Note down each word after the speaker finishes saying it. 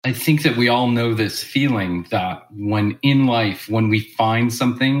I think that we all know this feeling that when in life, when we find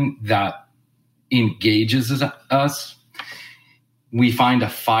something that engages us, we find a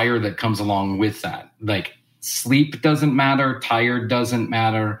fire that comes along with that. Like sleep doesn't matter, tired doesn't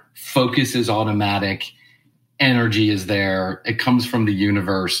matter, focus is automatic, energy is there, it comes from the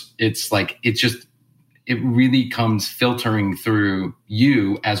universe. It really comes filtering through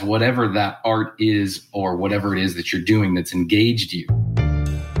you as whatever that art is or whatever it is that you're doing that's engaged you.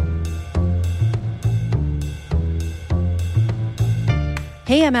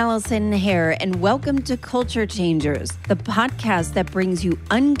 Hey, I'm Allison Hare, and welcome to Culture Changers, the podcast that brings you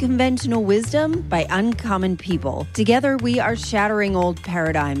unconventional wisdom by uncommon people. Together, we are shattering old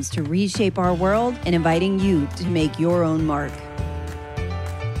paradigms to reshape our world and inviting you to make your own mark.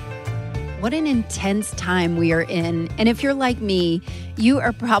 What an intense time we are in. And if you're like me, you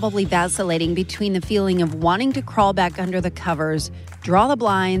are probably vacillating between the feeling of wanting to crawl back under the covers, draw the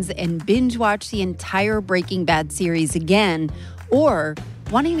blinds, and binge watch the entire Breaking Bad series again, or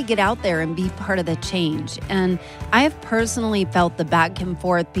wanting to get out there and be part of the change. And I have personally felt the back and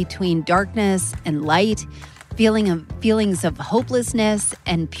forth between darkness and light, feelings of hopelessness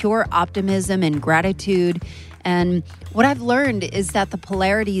and pure optimism and gratitude. And what I've learned is that the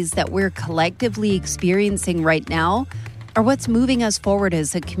polarities that we're collectively experiencing right now are what's moving us forward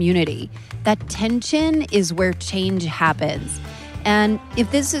as a community. That tension is where change happens. And if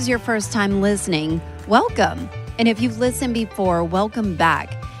this is your first time listening, welcome. And if you've listened before, welcome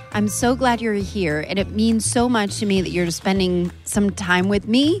back. I'm so glad you're here, and it means so much to me that you're spending some time with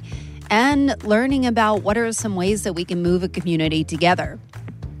me and learning about what are some ways that we can move a community together.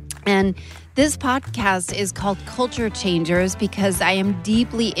 And this podcast is called Culture Changers because I am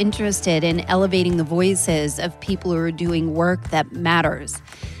deeply interested in elevating the voices of people who are doing work that matters.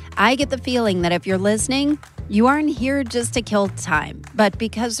 I get the feeling that if you're listening, you aren't here just to kill time, but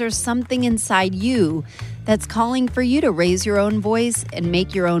because there's something inside you that's calling for you to raise your own voice and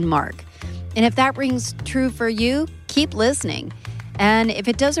make your own mark. And if that rings true for you, keep listening. And if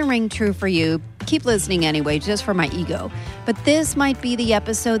it doesn't ring true for you, keep listening anyway, just for my ego. But this might be the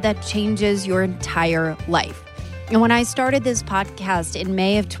episode that changes your entire life. And when I started this podcast in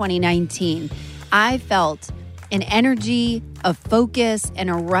May of 2019, I felt an energy, a focus, and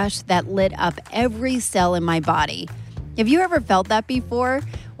a rush that lit up every cell in my body. Have you ever felt that before,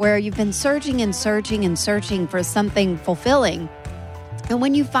 where you've been searching and searching and searching for something fulfilling? And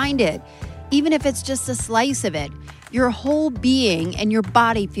when you find it, even if it's just a slice of it, your whole being and your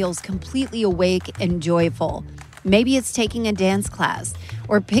body feels completely awake and joyful. Maybe it's taking a dance class,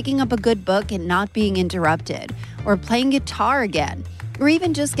 or picking up a good book and not being interrupted, or playing guitar again, or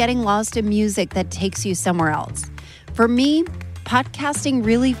even just getting lost in music that takes you somewhere else. For me, podcasting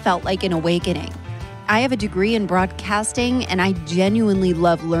really felt like an awakening. I have a degree in broadcasting, and I genuinely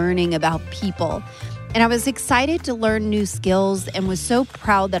love learning about people. And I was excited to learn new skills and was so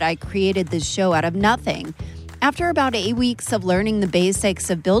proud that I created this show out of nothing. After about 8 weeks of learning the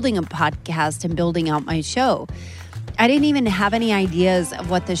basics of building a podcast and building out my show, I didn't even have any ideas of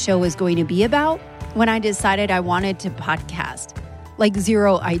what the show was going to be about when I decided I wanted to podcast. Like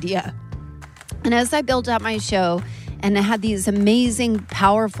zero idea. And as I built out my show and I had these amazing,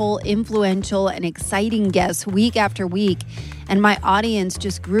 powerful, influential, and exciting guests week after week, and my audience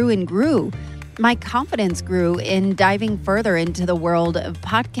just grew and grew, my confidence grew in diving further into the world of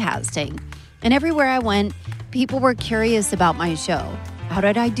podcasting. And everywhere I went, people were curious about my show. How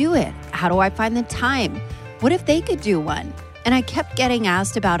did I do it? How do I find the time? What if they could do one? And I kept getting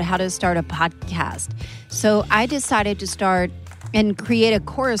asked about how to start a podcast. So I decided to start and create a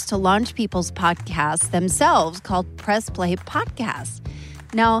course to launch people's podcasts themselves called Press Play Podcast.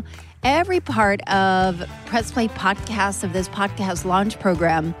 Now, every part of Press Play Podcast, of this podcast launch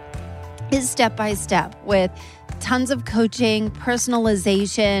program, is step by step with tons of coaching,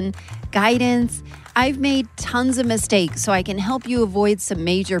 personalization, guidance. I've made tons of mistakes so I can help you avoid some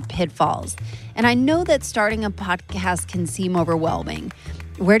major pitfalls. And I know that starting a podcast can seem overwhelming.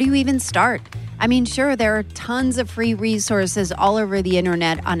 Where do you even start? I mean, sure, there are tons of free resources all over the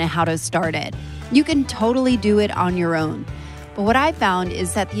internet on how to start it. You can totally do it on your own. But what I found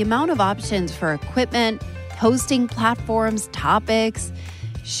is that the amount of options for equipment, hosting platforms, topics,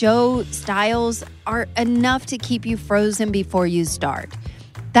 show styles are enough to keep you frozen before you start.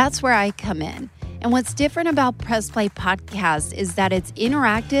 That's where I come in. And what's different about Press Play Podcast is that it's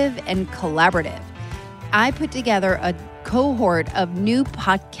interactive and collaborative. I put together a cohort of new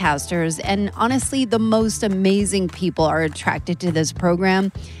podcasters, and honestly, the most amazing people are attracted to this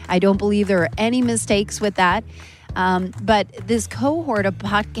program. I don't believe there are any mistakes with that. But this cohort of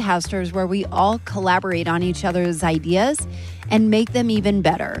podcasters where we all collaborate on each other's ideas and make them even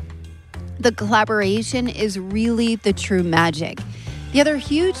better. The collaboration is really the true magic. The other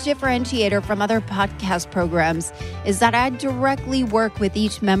huge differentiator from other podcast programs is that I directly work with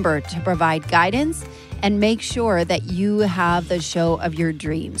each member to provide guidance and make sure that you have the show of your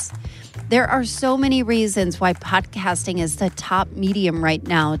dreams. There are so many reasons why podcasting is the top medium right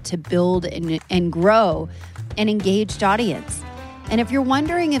now to build and grow an engaged audience. And if you're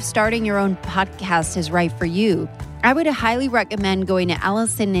wondering if starting your own podcast is right for you, I would highly recommend going to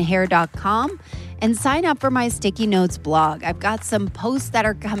AllisonHare.com and sign up for my Sticky Notes blog. I've got some posts that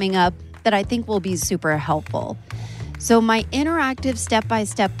are coming up that I think will be super helpful. So my interactive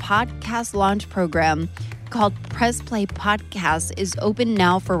step-by-step podcast launch program called Press Play Podcast is open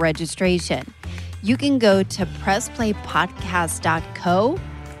now for registration. You can go to pressplaypodcast.co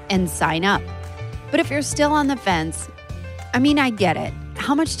and sign up. But if you're still on the fence, I get it.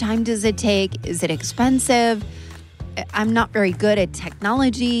 How much time does it take? Is it expensive? I'm not very good at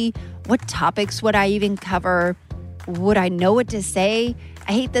technology. What topics would I even cover? Would I know what to say?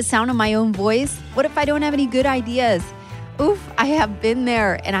 I hate the sound of my own voice. What if I don't have any good ideas? Oof, I have been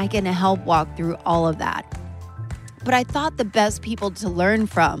there, and I can help walk through all of that. But I thought the best people to learn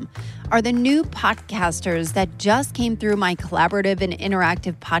from are the new podcasters that just came through my collaborative and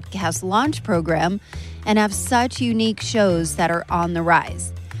interactive podcast launch program and have such unique shows that are on the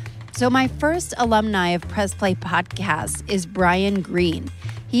rise. So my first alumni of Press Play Podcast is Brian Green.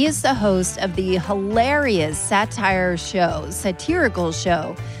 He is the host of the hilarious satirical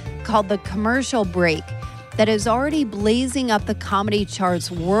show called The Commercial Break that is already blazing up the comedy charts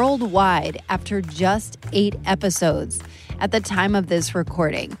worldwide after just 8 episodes at the time of this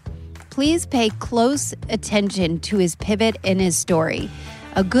recording. Please pay close attention to his pivot in his story,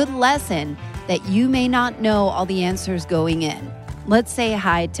 a good lesson that you may not know all the answers going in. Let's say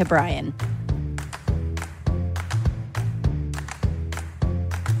hi to Brian.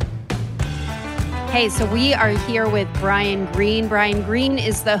 Hey, so we are here with Brian Green. Brian Green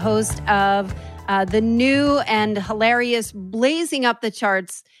is the host of the new and hilarious Blazing Up the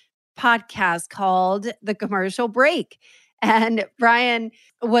Charts podcast called The Commercial Break. And Brian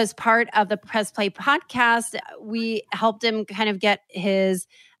was part of the Press Play podcast. We helped him kind of get his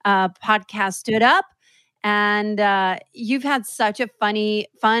podcast stood up. And you've had such a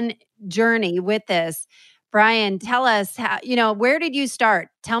fun journey with this. Brian, tell us, where did you start?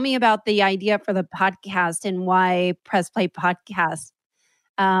 Tell me about the idea for the podcast and why Press Play Podcast.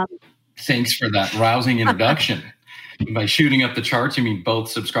 Thanks for that rousing introduction. By shooting up the charts, you mean both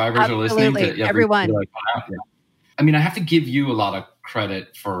subscribers are listening to everyone. I have to give you a lot of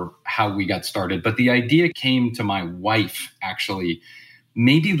credit for how we got started, but the idea came to my wife actually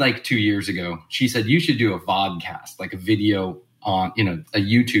maybe like 2 years ago. She said, you should do a vodcast, like a video on, a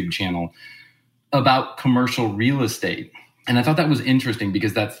YouTube channel about commercial real estate. And I thought that was interesting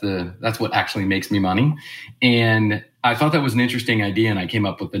because that's what actually makes me money. And I thought that was an interesting idea. And I came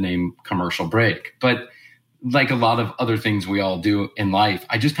up with the name Commercial Break. But like a lot of other things we all do in life,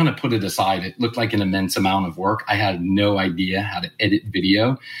 I just kind of put it aside. It looked like an immense amount of work. I had no idea how to edit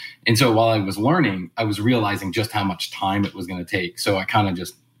video. And so while I was learning, I was realizing just how much time it was going to take. So I kind of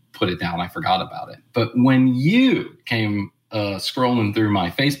just put it down. I forgot about it. But when you came scrolling through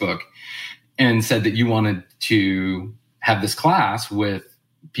my Facebook and said that you wanted to have this class with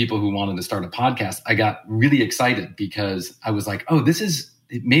people who wanted to start a podcast, I got really excited because I was like,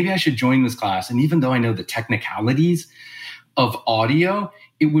 maybe I should join this class. And even though I know the technicalities of audio,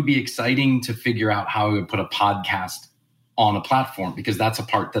 it would be exciting to figure out how I would put a podcast on a platform, because that's a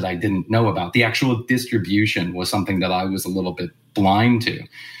part that I didn't know about. The actual distribution was something that I was a little bit blind to.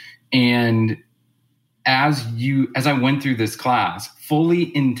 And as I went through this class,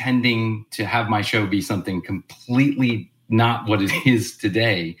 fully intending to have my show be something completely not what it is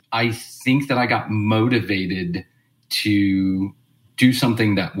today, I think that I got motivated to do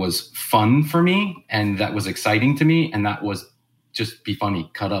something that was fun for me and that was exciting to me, and that was just be funny,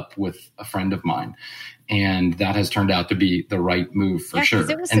 cut up with a friend of mine. And that has turned out to be the right move for sure.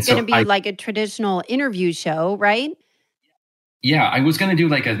 It was going to be like a traditional interview show, right? Yeah, I was going to do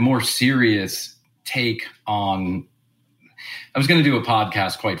like a more serious take on, I was going to do a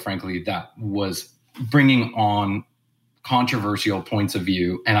podcast, quite frankly, that was bringing on controversial points of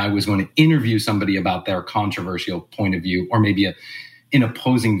view. And I was going to interview somebody about their controversial point of view, or maybe an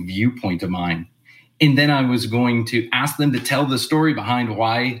opposing viewpoint of mine. And then I was going to ask them to tell the story behind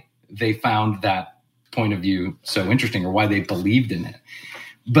why they found that point of view so interesting, or why they believed in it.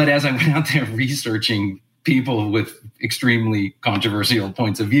 But as I went out there researching people with extremely controversial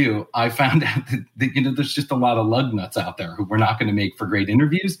points of view, I found out that there's just a lot of lug nuts out there who were not going to make for great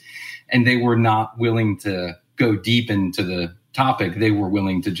interviews, and they were not willing to go deep into the topic. They were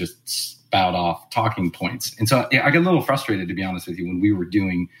willing to just spout off talking points. And so I got a little frustrated, to be honest with you, when we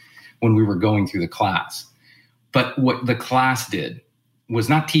were going through the class. But what the class did was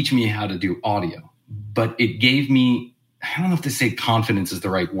not teach me how to do audio, but it gave me, I don't know if to say confidence is the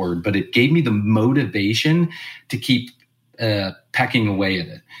right word, but it gave me the motivation to keep pecking away at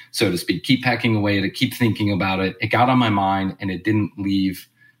it, so to speak, keep pecking away at it, keep thinking about it. It got on my mind and it didn't leave.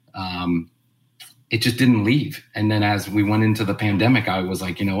 It just didn't leave. And then as we went into the pandemic, I was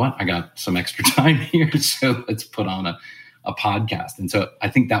like, you know what? I got some extra time here. So let's put on a podcast. And so I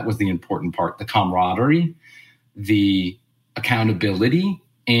think that was the important part, the camaraderie, the accountability,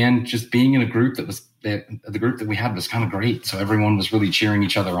 and just being in a group the group that we had was kind of great. So everyone was really cheering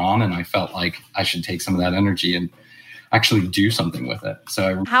each other on. And I felt like I should take some of that energy and actually do something with it.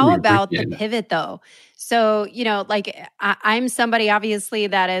 So how about the pivot though? So, I'm somebody obviously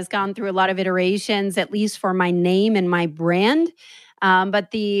that has gone through a lot of iterations, at least for my name and my brand.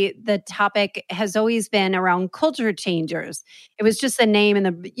 But the topic has always been around culture changers. It was just the name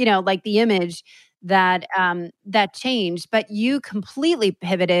and the image that changed, but you completely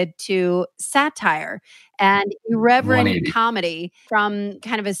pivoted to satire and irreverent comedy from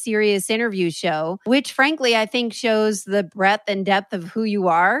kind of a serious interview show, which frankly, I think shows the breadth and depth of who you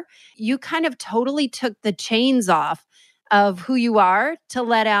are. You kind of totally took the chains off of who you are to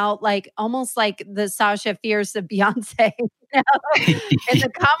let out almost like the Sasha Fierce of Beyonce in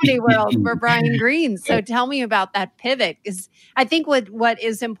the comedy world for Brian Greene. So tell me about that pivot. Because I think what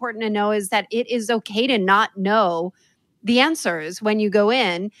is important to know is that it is okay to not know the answers when you go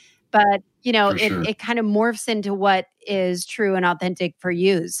in, but it kind of morphs into what is true and authentic for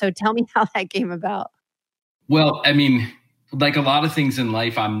you. So tell me how that came about. Well, I mean, like a lot of things in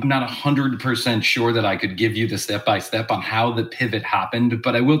life, I'm not 100% sure that I could give you the step-by-step on how the pivot happened.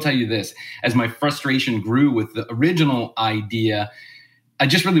 But I will tell you this, as my frustration grew with the original idea, I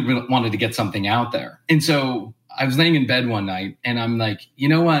just really wanted to get something out there. And so I was laying in bed one night and I'm like, you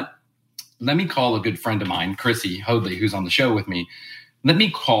know what? Let me call a good friend of mine, Chrissy Hoadley, who's on the show with me. Let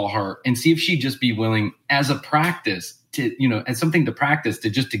me call her and see if she'd just be willing as a practice to, as something to practice to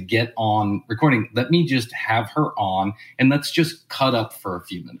get on recording. Let me just have her on and let's just cut up for a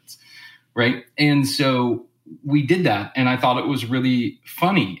few minutes. Right. And so we did that. And I thought it was really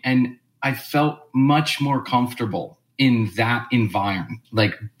funny. And I felt much more comfortable in that environment,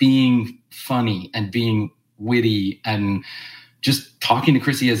 like being funny and being witty and just talking to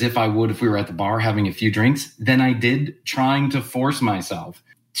Chrissy as if I would if we were at the bar having a few drinks, than I did trying to force myself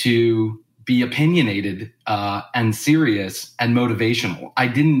to be opinionated and serious and motivational.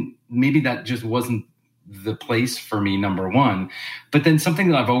 Maybe that just wasn't the place for me, number one. But then something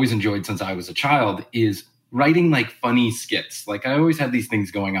that I've always enjoyed since I was a child is writing funny skits. I always had these things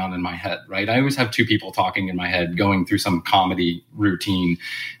going on in my head, right? I always have two people talking in my head, going through some comedy routine.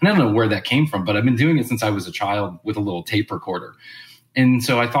 And I don't know where that came from, but I've been doing it since I was a child with a little tape recorder. And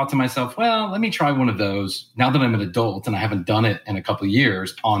so I thought to myself, well, let me try one of those. Now that I'm an adult and I haven't done it in a couple of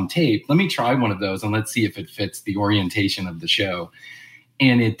years on tape, let me try one of those and let's see if it fits the orientation of the show.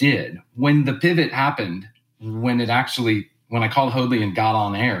 And it did. When the pivot happened, when I called Hoadley and got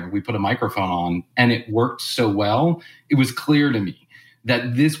on air, we put a microphone on and it worked so well, it was clear to me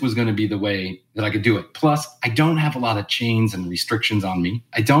that this was going to be the way that I could do it. Plus, I don't have a lot of chains and restrictions on me.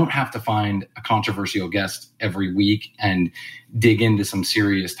 I don't have to find a controversial guest every week and dig into some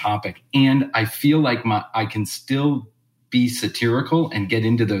serious topic. And I feel like I can still be satirical and get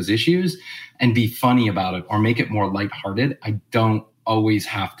into those issues and be funny about it or make it more lighthearted. I don't always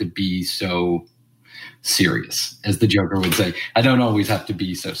have to be so serious, as the Joker would say. I don't always have to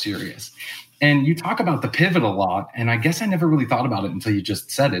be so serious. And you talk about the pivot a lot, and I guess I never really thought about it until you just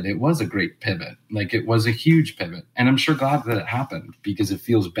said it. It was a great pivot. It was a huge pivot. And I'm sure glad that it happened because it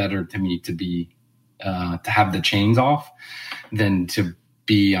feels better to me to be, to have the chains off than to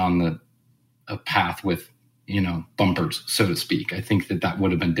be on a path with, bumpers, so to speak. I think that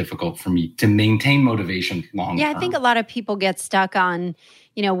would have been difficult for me to maintain motivation long term. Yeah, I think a lot of people get stuck on,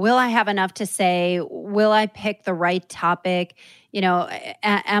 will I have enough to say? Will I pick the right topic?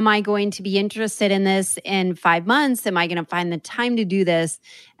 Am I going to be interested in this in 5 months? Am I going to find the time to do this?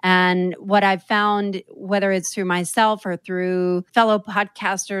 And what I've found, whether it's through myself or through fellow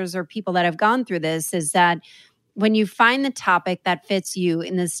podcasters or people that have gone through this, is that when you find the topic that fits you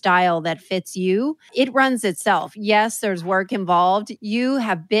in the style that fits you, it runs itself. Yes, there's work involved. You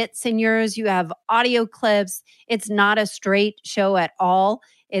have bits in yours. You have audio clips. It's not a straight show at all.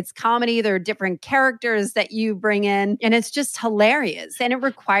 It's comedy. There are different characters that you bring in, and it's just hilarious. And it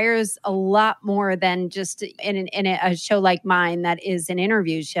requires a lot more than just in a show like mine that is an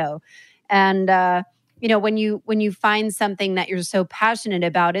interview show. And when you find something that you're so passionate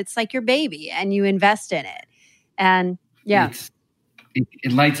about, it's like your baby, and you invest in it. And yeah,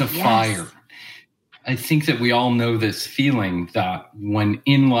 it lights a fire. I think that we all know this feeling that when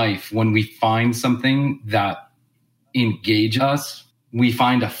in life, when we find something that engages us, we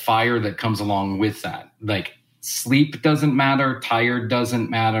find a fire that comes along with that. Like sleep doesn't matter, tired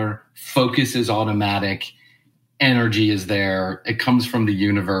doesn't matter, focus is automatic, energy is there, it comes from the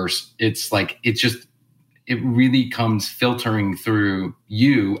universe. It's like, it really comes filtering through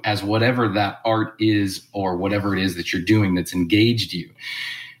you as whatever that art is or whatever it is that you're doing that's engaged you.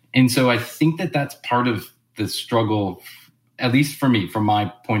 And so I think that that's part of the struggle, at least for me, from my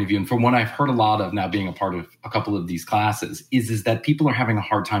point of view, and from what I've heard a lot of now being a part of a couple of these classes, is that people are having a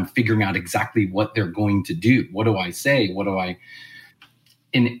hard time figuring out exactly what they're going to do. What do I say?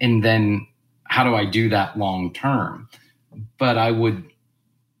 And then how do I do that long term? But I would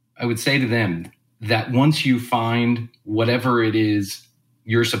say to them that once you find whatever it is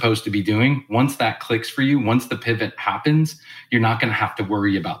you're supposed to be doing, once that clicks for you, once the pivot happens, you're not going to have to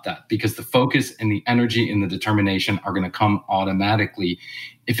worry about that, because the focus and the energy and the determination are going to come automatically.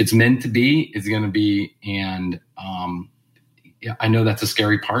 If it's meant to be, it's going to be. And I know that's a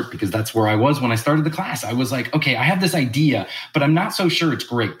scary part, because that's where I was when I started the class. I was like, okay, I have this idea, but I'm not so sure it's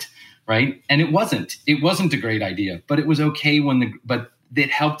great, right? And it wasn't a great idea, but it was okay but it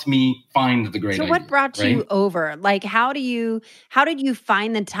helped me find the great idea. So what brought you over? Like, how did you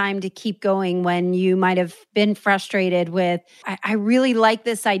find the time to keep going when you might have been frustrated with, I really like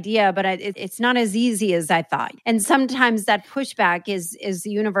this idea, but it's not as easy as I thought. And sometimes that pushback is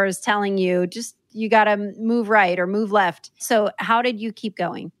the universe telling you, just, you got to move right or move left. So how did you keep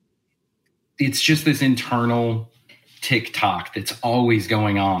going? It's just this internal tick-tock that's always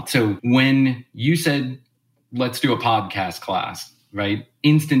going on. So when you said, let's do a podcast class, right?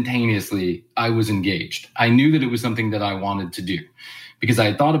 Instantaneously, I was engaged. I knew that it was something that I wanted to do, because I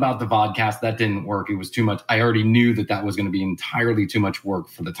had thought about the vodcast. That didn't work. It was too much. I already knew that was going to be entirely too much work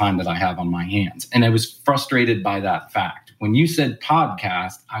for the time that I have on my hands. And I was frustrated by that fact. When you said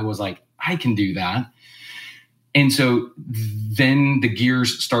podcast, I was like, I can do that. And so then the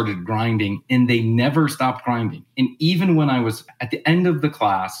gears started grinding, and they never stopped grinding. And even when I was at the end of the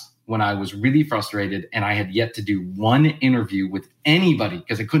class, when I was really frustrated and I had yet to do one interview with anybody,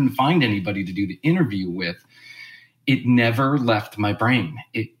 because I couldn't find anybody to do the interview with, it never left my brain.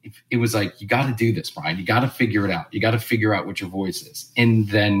 It was like, you got to do this, Brian. You got to figure it out. You got to figure out what your voice is. And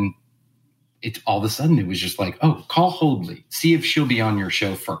then all of a sudden it was just like, oh, call Hoadley. See if she'll be on your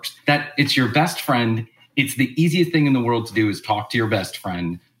show first. That it's your best friend. It's the easiest thing in the world to do is talk to your best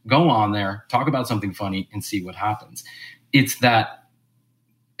friend. Go on there, talk about something funny, and see what happens.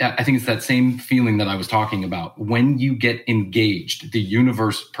 I think it's that same feeling that I was talking about. When you get engaged, the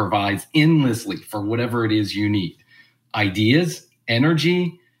universe provides endlessly for whatever it is you need. Ideas,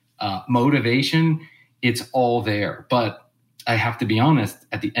 energy, motivation, it's all there. But I have to be honest,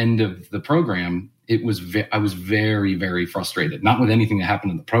 at the end of the program, I was very, very frustrated. Not with anything that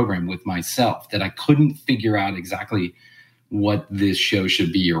happened in the program, with myself, that I couldn't figure out exactly what this show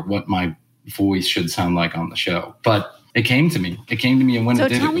should be or what my voice should sound like on the show. But it came to me. And when it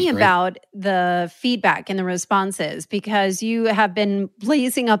did, so tell me about the feedback and the responses, because you have been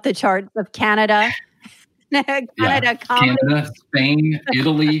blazing up the charts of Canada, Canada, Spain,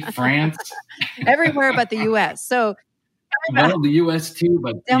 Italy, France, everywhere but the U.S. So, well, the U.S. too,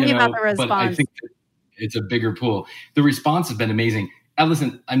 but tell me about the response. But I think it's a bigger pool. The response has been amazing. And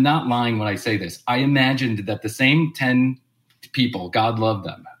listen, I'm not lying when I say this. I imagined that the same 10 people, God love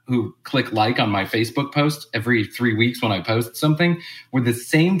them, who click like on my Facebook post every 3 weeks when I post something, were the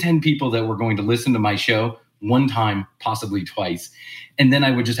same 10 people that were going to listen to my show one time, possibly twice. And then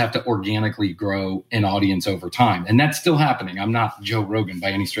I would just have to organically grow an audience over time. And that's still happening. I'm not Joe Rogan by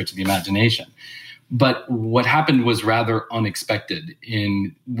any stretch of the imagination. But what happened was rather unexpected.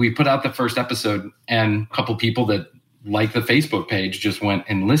 We put out the first episode, and a couple people that like the Facebook page just went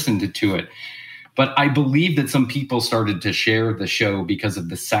and listened to it. But I believe that some people started to share the show because of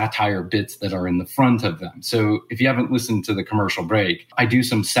the satire bits that are in the front of them. So if you haven't listened to the commercial break, I do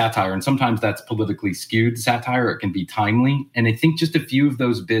some satire, and sometimes that's politically skewed satire. It can be timely. And I think just a few of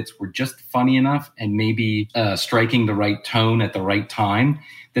those bits were just funny enough and maybe striking the right tone at the right time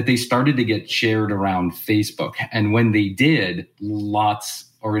that they started to get shared around Facebook. And when they did,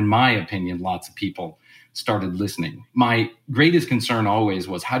 in my opinion, lots of people started listening. My greatest concern always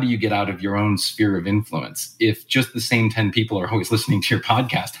was, how do you get out of your own sphere of influence? If just the same 10 people are always listening to your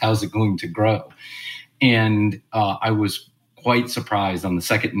podcast, how's it going to grow? And I was quite surprised on the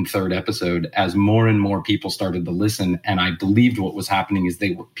second and third episode as more and more people started to listen. And I believed what was happening is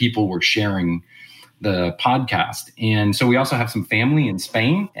people were sharing the podcast. And so we also have some family in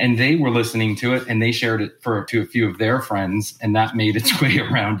Spain, and they were listening to it, and they shared it to a few of their friends, and that made its way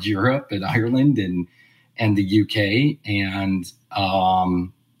around Europe and Ireland and the UK. And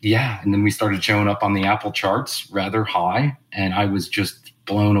and then we started showing up on the Apple charts rather high, and I was just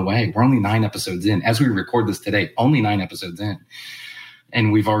blown away. We're only 9 episodes in. As we record this today, only 9 episodes in.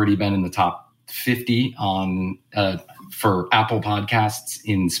 And we've already been in the top 50 for Apple Podcasts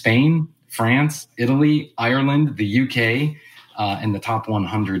in Spain, France, Italy, Ireland, the UK, and the top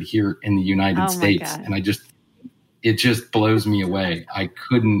 100 here in the United States. And it just blows me away. I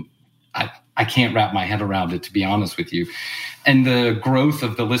can't wrap my head around it, to be honest with you. And the growth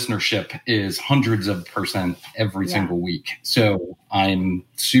of the listenership is hundreds of % every single week. So I'm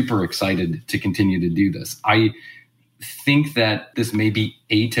super excited to continue to do this. I think that this may be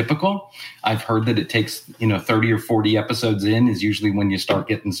atypical. I've heard that it takes, 30 or 40 episodes in is usually when you start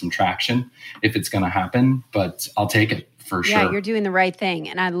getting some traction, if it's going to happen, but I'll take it for sure. Yeah, you're doing the right thing,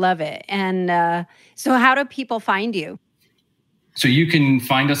 and I love it. And so how do people find you? So you can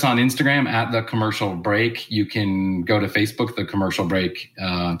find us on Instagram at The Commercial Break. You can go to Facebook, The Commercial Break.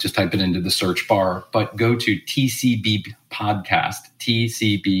 Just type it into the search bar, but go to TCB Podcast,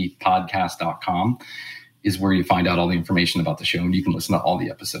 tcbpodcast.com. is where you find out all the information about the show, and you can listen to all the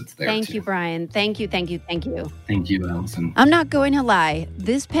episodes there. Thank you, Brian. Thank you. Thank you, Allison. I'm not going to lie.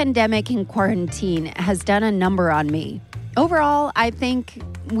 This pandemic and quarantine has done a number on me. Overall, I think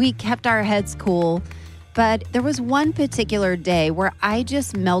we kept our heads cool, but there was one particular day where I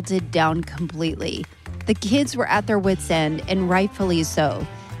just melted down completely. The kids were at their wits' end, and rightfully so.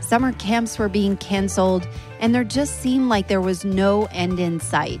 Summer camps were being canceled, and there just seemed like there was no end in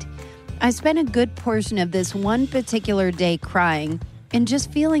sight. I spent a good portion of this one particular day crying and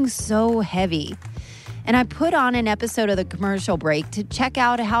just feeling so heavy. And I put on an episode of The Commercial Break to check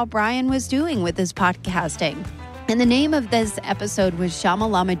out how Brian was doing with his podcasting. And the name of this episode was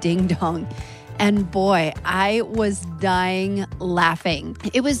Shamalama Ding Dong. And boy, I was dying laughing.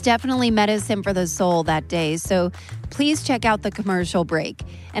 It was definitely medicine for the soul that day. So please check out The Commercial Break.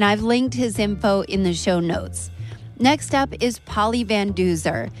 And I've linked his info in the show notes. Next up is Polly Van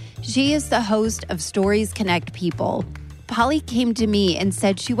Duzer. She is the host of Stories Connect People. Polly came to me and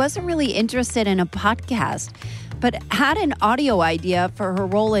said she wasn't really interested in a podcast, but had an audio idea for her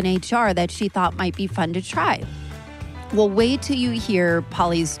role in HR that she thought might be fun to try. Well, wait till you hear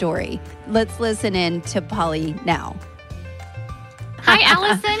Polly's story. Let's listen in to Polly now. Hi,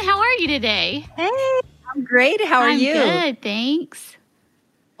 Allison. How are you today? Hey, I'm great. How are you? I'm good, thanks.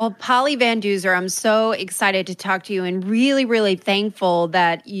 Well, Polly Van Duzer, I'm so excited to talk to you and really, really thankful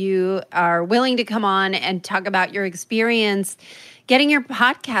that you are willing to come on and talk about your experience getting your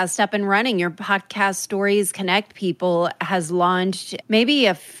podcast up and running. Your podcast, Stories Connect People, has launched maybe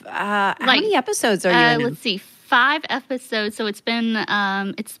how many episodes are you in? Let's see, 5 episodes. So it's been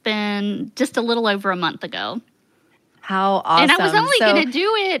just a little over a month ago. How awesome. And I was only going to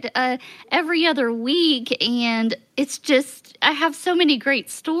do it every other week. And it's just, I have so many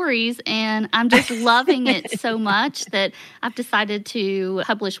great stories and I'm just loving it so much that I've decided to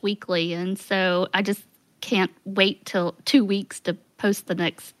publish weekly. And so I just can't wait till 2 weeks to post the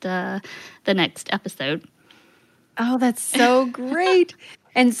next episode. Oh, that's so great.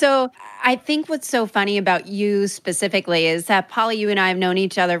 And so I think what's so funny about you specifically is that, Polly, you and I have known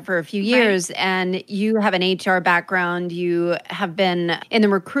each other for a few years, right, and you have an HR background. You have been in the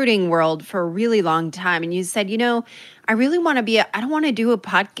recruiting world for a really long time. And you said, I really want to I don't want to do a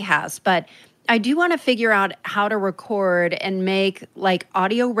podcast, but I do want to figure out how to record and make like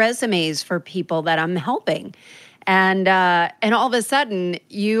audio resumes for people that I'm helping. And all of a sudden,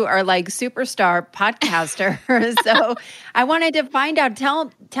 you are like superstar podcaster. So I wanted to find out.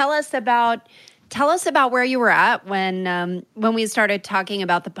 Tell us about where you were at when we started talking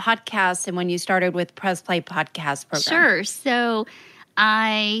about the podcast and when you started with Press Play Podcast Program. Sure. So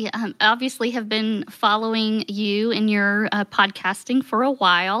I obviously have been following you and your podcasting for a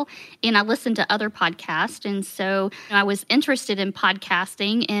while, and I listened to other podcasts, and so I was interested in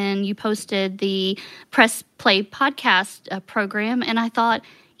podcasting, and you posted the Press Play Podcast program, and I thought,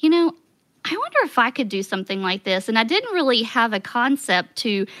 I wonder if I could do something like this, and I didn't really have a concept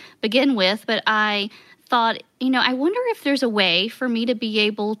to begin with, but I thought, I wonder if there's a way for me to be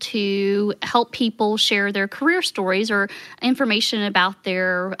able to help people share their career stories or information about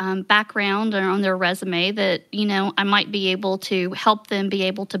their background or on their resume that, I might be able to help them be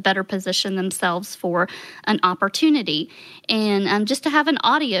able to better position themselves for an opportunity. And just to have an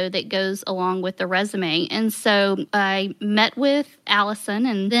audio that goes along with the resume. And so I met with Allison,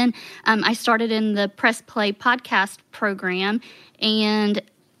 and then I started in the Press Play podcast program. And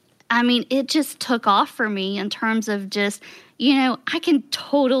it just took off for me in terms of just, I can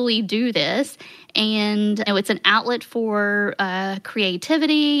totally do this. And it's an outlet for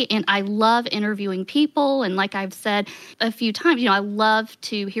creativity, and I love interviewing people. And like I've said a few times, I love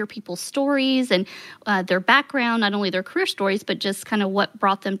to hear people's stories and their background, not only their career stories, but just kind of what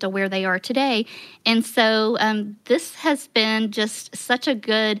brought them to where they are today. And so this has been just such a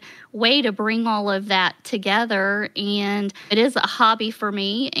good way to bring all of that together. And it is a hobby for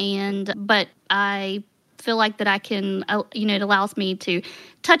me, but I feel like that I can, it allows me to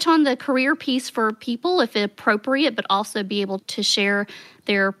touch on the career piece for people if appropriate, but also be able to share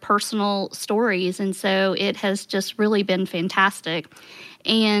their personal stories. And so it has just really been fantastic.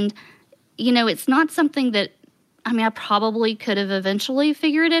 And, it's not something that, I probably could have eventually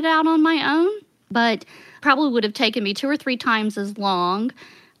figured it out on my own, but probably would have taken me 2 or 3 times as long.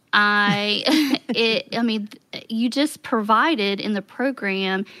 You just provided in the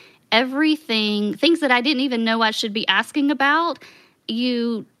program things that I didn't even know I should be asking about.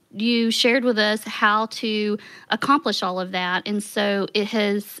 You shared with us how to accomplish all of that. And so it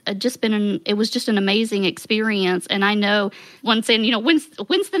has it was just an amazing experience. And I know one saying, when's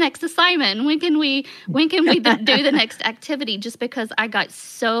the next assignment? When can we do the next activity? Just because I got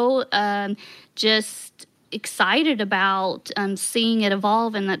so just excited about seeing it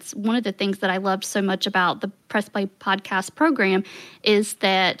evolve. And that's one of the things that I loved so much about the Press Play podcast program is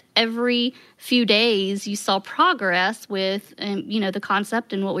that every few days you saw progress with, the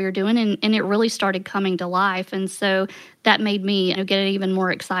concept and what we were doing. And it really started coming to life. And so that made me get even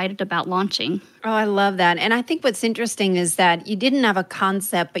more excited about launching. Oh, I love that. And I think what's interesting is that you didn't have a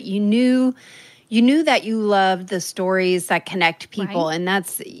concept, but you knew that you loved the stories that connect people. Right. And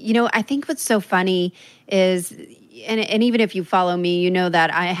that's, I think what's so funny is, and even if you follow me, you know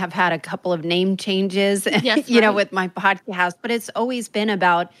that I have had a couple of name changes, yes, with my podcast, but it's always been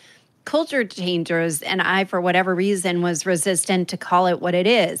about culture changers. And I, for whatever reason, was resistant to call it what it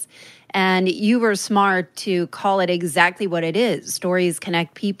is. And you were smart to call it exactly what it is. Stories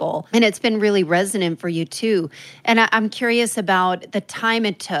connect people. And it's been really resonant for you too. And I'm curious about the time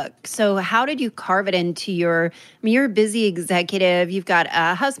it took. So how did you carve it into you're a busy executive. You've got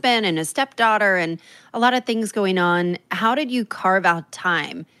a husband and a stepdaughter and a lot of things going on. How did you carve out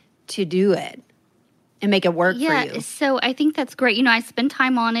time to do it and make it work for you? Yeah, so I think that's great. I spend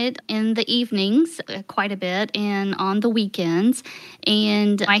time on it in the evenings quite a bit and on the weekends.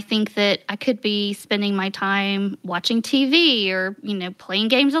 And I think that I could be spending my time watching TV or, playing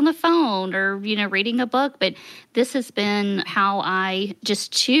games on the phone or, reading a book. But this has been how I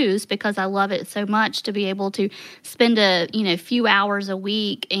just choose, because I love it so much, to be able to spend a few hours a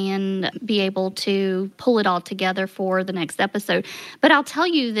week and be able to pull it all together for the next episode. But I'll tell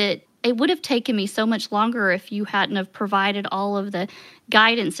you that it would have taken me so much longer if you hadn't have provided all of the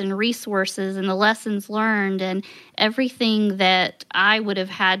guidance and resources and the lessons learned and everything that I would have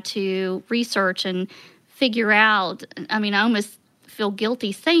had to research and figure out. I almost feel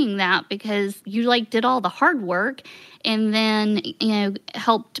guilty saying that, because you did all the hard work and then,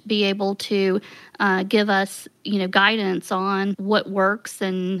 helped be able to give us, guidance on what works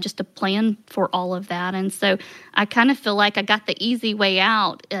and just a plan for all of that. And so I kind of feel like I got the easy way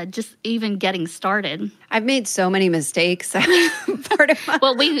out, just even getting started. I've made so many mistakes. We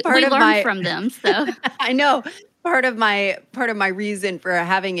learn from them. So I know. Part of my reason for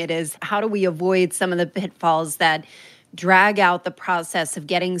having it is, how do we avoid some of the pitfalls that drag out the process of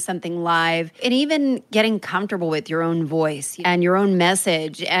getting something live, and even getting comfortable with your own voice and your own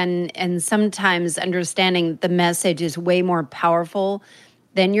message, and sometimes understanding the message is way more powerful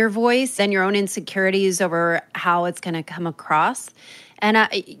than your voice, than your own insecurities over how it's going to come across. And,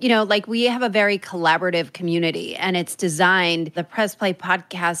 we have a very collaborative community, and it's designed, the Press Play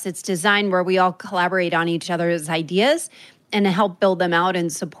podcast, it's designed where we all collaborate on each other's ideas and help build them out and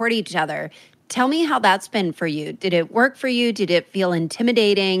support each other. Tell me how that's been for you. Did it work for you? Did it feel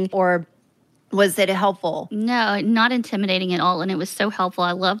intimidating, or was it helpful? No, not intimidating at all. And it was so helpful.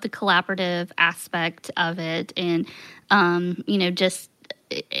 I love the collaborative aspect of it. And, just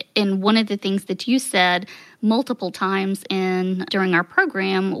and one of the things that you said multiple times during our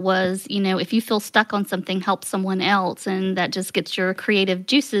program was, if you feel stuck on something, help someone else, and that just gets your creative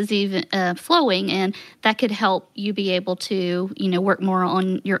juices even flowing, and that could help you be able to, work more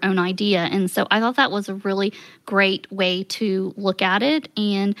on your own idea. And so I thought that was a really great way to look at it.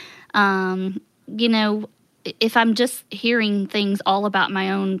 And, if I'm just hearing things all about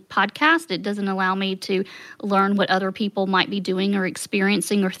my own podcast, it doesn't allow me to learn what other people might be doing or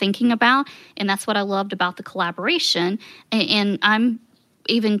experiencing or thinking about. And that's what I loved about the collaboration. And I'm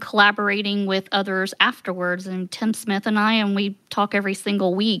even collaborating with others afterwards, and Tim Smith and I, and we talk every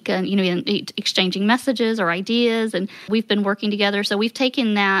single week, and exchanging messages or ideas, and we've been working together. So we've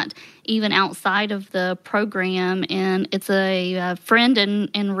taken that even outside of the program, and it's a friend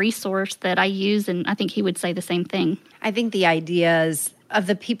and resource that I use, and I think he would say the same thing. I think the ideas of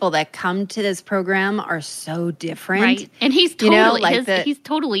the people that come to this program are so different. Right. And he's totally, he's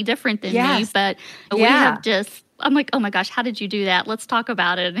totally different than me, but we have just, I'm like, oh my gosh, how did you do that? Let's talk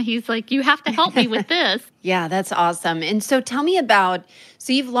about it. And he's like, you have to help me with this. Yeah, that's awesome. And so tell me about,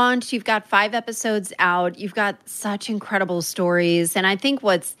 so you've launched, you've got 5 episodes out, you've got such incredible stories. And I think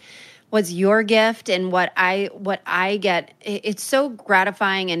what's your gift and what I get, it's so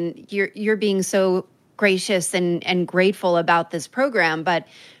gratifying, and you're being so gracious and grateful about this program. But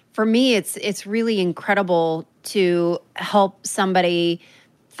for me, it's really incredible to help somebody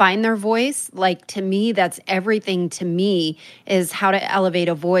find their voice. Like, to me, that's everything to me, is how to elevate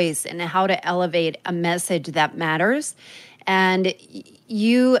a voice and how to elevate a message that matters. And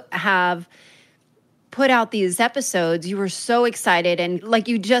you have put out these episodes. You were so excited, and like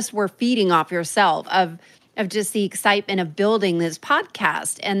you just were feeding off yourself of just the excitement of building this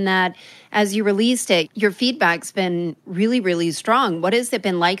podcast. And that as you released it, your feedback's been really, really strong. What has it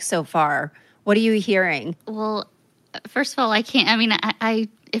been like so far? What are you hearing? Well, first of all,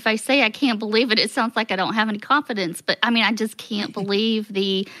 if I say I can't believe it, it sounds like I don't have any confidence. But I just can't believe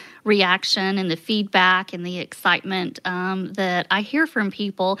the reaction and the feedback and the excitement that I hear from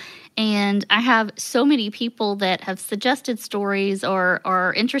people. And I have so many people that have suggested stories or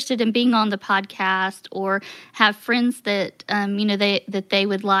are interested in being on the podcast, or have friends that they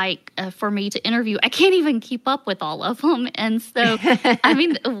would like for me to interview. I can't even keep up with all of them. And so,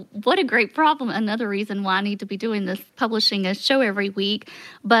 what a great problem. Another reason why I need to be doing this, publishing a show every week.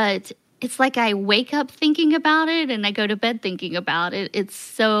 But it's like I wake up thinking about it and I go to bed thinking about it. It's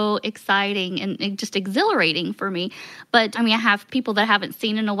so exciting and just exhilarating for me. But I have people that I haven't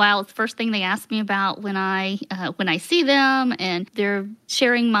seen in a while. It's the first thing they ask me about when I see them, and they're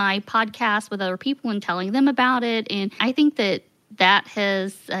sharing my podcast with other people and telling them about it. And I think that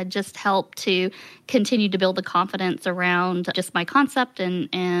has just helped to continue to build the confidence around just my concept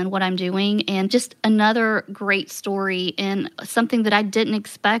and what I'm doing. And just another great story, and something that I didn't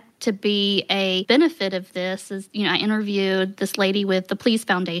expect to be a benefit of this is, I interviewed this lady with the Please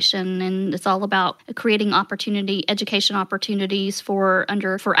Foundation, and it's all about creating education opportunities for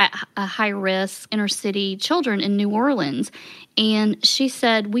high-risk inner-city children in New Orleans. And she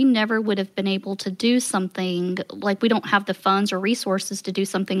said, we never would have been able to do something like, we don't have the funds or resources to do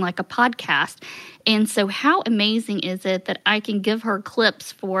something like a podcast. And so how amazing is it that I can give her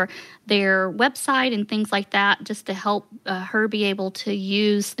clips for their website and things like that, just to help her be able to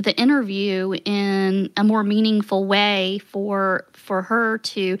use the interview in a more meaningful way for her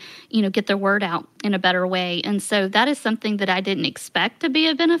to, get their word out in a better way. And so that is something that I didn't expect to be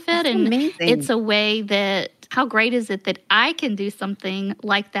a benefit. That's amazing. It's a way that, how great is it that I can do something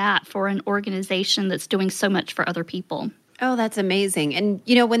like that for an organization that's doing so much for other people? Oh, that's amazing. And,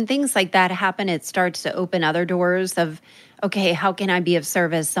 when things like that happen, it starts to open other doors of, okay, how can I be of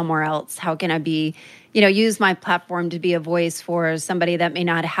service somewhere else? How can I be, use my platform to be a voice for somebody that may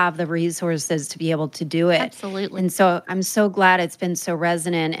not have the resources to be able to do it? Absolutely. And so I'm so glad it's been so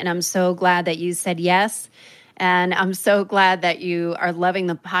resonant, and I'm so glad that you said yes. And I'm so glad that you are loving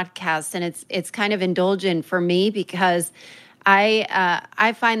the podcast. And it's kind of indulgent for me, because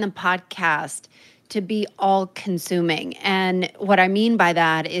I find the podcast to be all-consuming. And what I mean by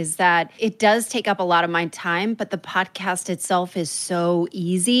that is that it does take up a lot of my time, but the podcast itself is so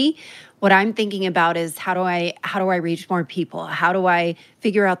easy. What I'm thinking about is how do I reach more people? How do I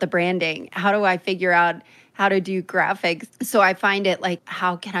figure out the branding? How do I figure out how to do graphics? So I find it like,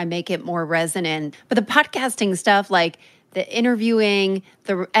 how can I make it more resonant? But the podcasting stuff, like the interviewing,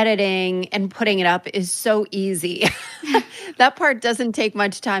 the editing, and putting it up is so easy. That part doesn't take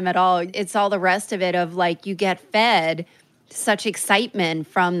much time at all. It's all the rest of it of like, you get fed such excitement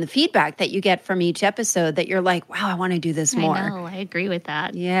from the feedback that you get from each episode that you're like, wow, I want to do this more. I know. I agree with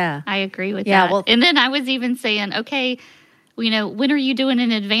that. Yeah. I agree with that. Well, and then I was even saying, okay, when are you doing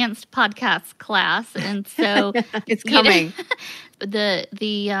an advanced podcast class? And so it's coming.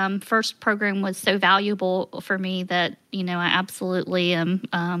 The first program was so valuable for me that, I absolutely am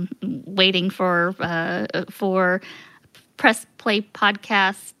waiting for Press Play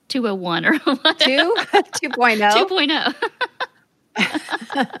Podcast 201 or whatever. 2.0?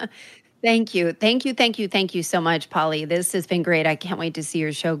 2.0. Thank you so much, Polly. This has been great. I can't wait to see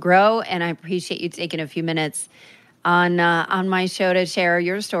your show grow, and I appreciate you taking a few minutes on my show to share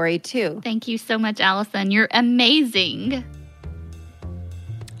your story too. Thank you so much, Allison. You're amazing.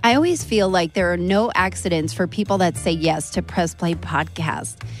 I always feel like there are no accidents for people that say yes to Press Play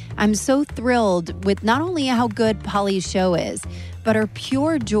Podcast. I'm so thrilled with not only how good Polly's show is, but her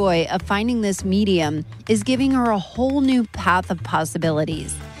pure joy of finding this medium is giving her a whole new path of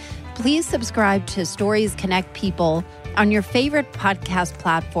possibilities. Please subscribe to Stories Connect People on your favorite podcast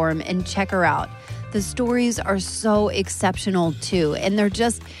platform and check her out. The stories are so exceptional too, and they're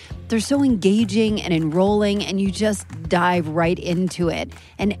so engaging and enrolling, and you just dive right into it.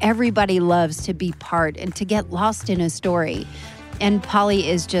 And everybody loves to be part and to get lost in a story. And Polly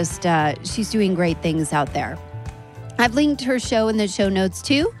is just, she's doing great things out there. I've linked her show in the show notes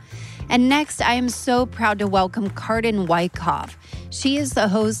too. And next, I am so proud to welcome Cardin Wyckoff. She is the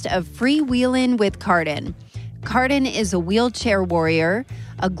host of Freewheelin' with Cardin. Cardin is a wheelchair warrior,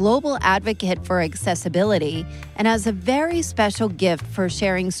 a global advocate for accessibility, and has a very special gift for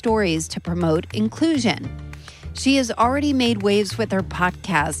sharing stories to promote inclusion. She has already made waves with her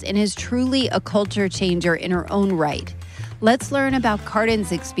podcast and is truly a culture changer in her own right. Let's learn about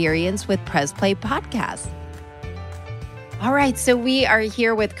Cardin's experience with Press Play Podcast. All right, so we are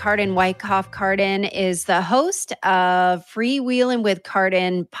here with Cardin Wyckoff. Cardin is the host of Freewheelin' with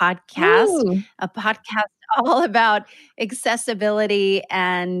Cardin podcast, a podcast all about accessibility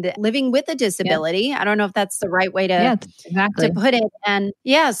and living with a disability. Yep. I don't know if that's the right way to put it. And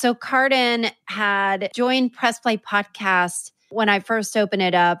so Cardin had joined Press Play Podcast when I first opened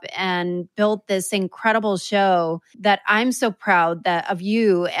it up and built this incredible show that I'm so proud of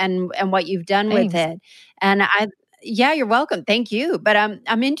you and what you've done with it. And you're welcome. Thank you. But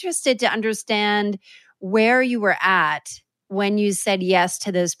I'm interested to understand where you were at when you said yes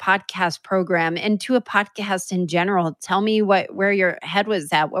to this podcast program and to a podcast in general. Tell me where your head was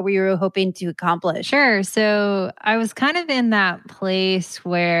at. What were you hoping to accomplish? Sure. So I was kind of in that place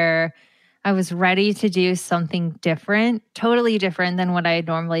where I was ready to do something different, totally different than what I had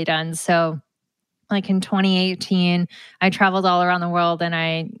normally done. So like in 2018, I traveled all around the world and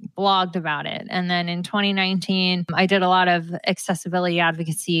I blogged about it. And then in 2019, I did a lot of accessibility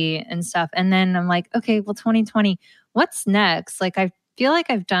advocacy and stuff. And then I'm like, okay, well, 2020, what's next? Like, I feel like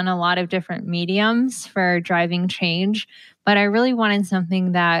I've done a lot of different mediums for driving change, but I really wanted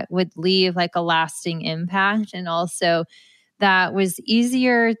something that would leave like a lasting impact and also that was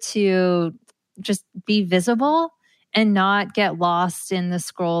easier to just be visible and not get lost in the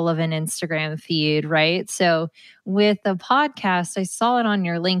scroll of an Instagram feed, right? So with the podcast, I saw it on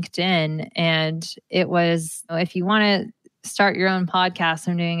your LinkedIn and it was, if you want to start your own podcast,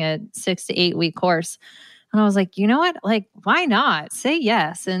 I'm doing a 6 to 8 week course. And I was like, you know what? Like, why not? Say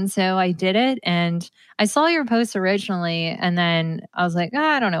yes. And so I did it. And I saw your post originally. And then I was like,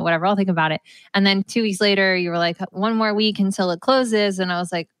 I don't know, whatever. I'll think about it. And then 2 weeks later, you were like, 1 more week until it closes. And I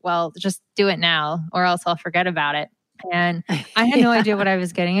was like, well, just do it now or else I'll forget about it. And I had no idea what I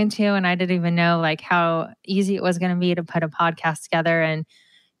was getting into. And I didn't even know like how easy it was going to be to put a podcast together. And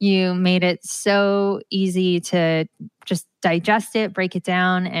you made it so easy to just digest it, break it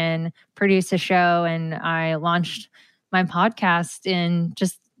down, and produce a show. And I launched my podcast in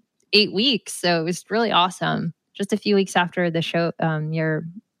just 8 weeks. So it was really awesome. Just a few weeks after the show, your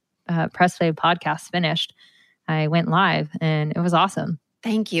Press Play podcast finished, I went live and it was awesome.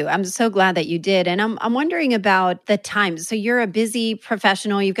 Thank you. I'm so glad that you did. And I'm wondering about the time. So you're a busy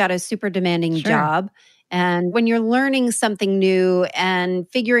professional. You've got a super demanding job. And when you're learning something new and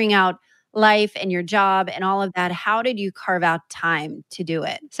figuring out life and your job and all of that, how did you carve out time to do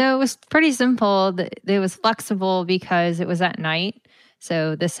it? So it was pretty simple. It was flexible because it was at night.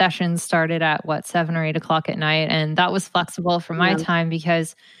 So the sessions started at 7 or 8 o'clock at night. And that was flexible for my time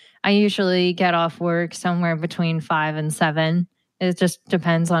because I usually get off work somewhere between 5 and 7. It just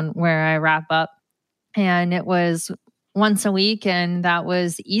depends on where I wrap up. And it was once a week, and that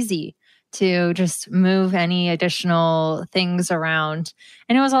was easy to just move any additional things around.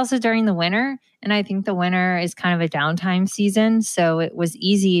 And it was also during the winter. And I think the winter is kind of a downtime season. So it was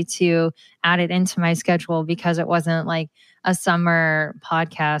easy to add it into my schedule because it wasn't like a summer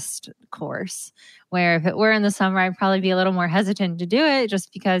podcast course where if it were in the summer, I'd probably be a little more hesitant to do it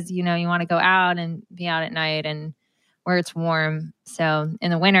just because, you want to go out and be out at night and where it's warm. So in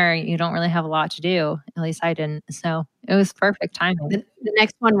the winter, you don't really have a lot to do. At least I didn't. So it was perfect timing. The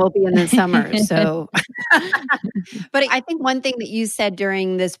next one will be in the summer. So, but I think one thing that you said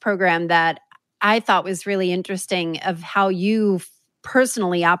during this program that I thought was really interesting of how you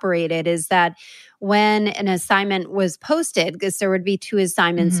personally operated is that when an assignment was posted, because there would be 2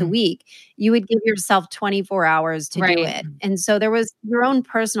 assignments a week, you would give yourself 24 hours to do it. And so there was your own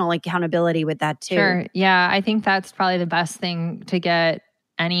personal accountability with that too. Sure. Yeah. I think that's probably the best thing to get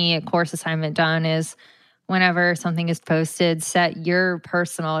any course assignment done is whenever something is posted, set your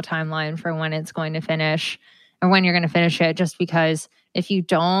personal timeline for when it's going to finish or when you're going to finish it. Just because if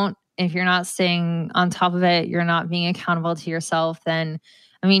you're not staying on top of it, you're not being accountable to yourself, then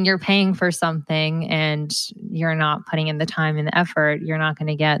you're paying for something and you're not putting in the time and the effort, you're not going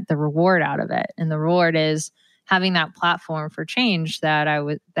to get the reward out of it. And the reward is having that platform for change that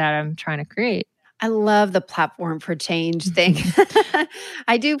I'm trying to create. I love the platform for change thing.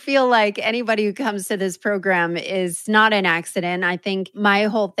 I do feel like anybody who comes to this program is not an accident. I think my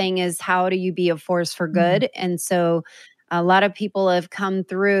whole thing is how do you be a force for good? And so a lot of people have come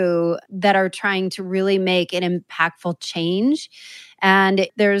through that are trying to really make an impactful change. And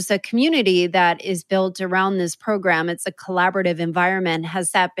there's a community that is built around this program. It's a collaborative environment.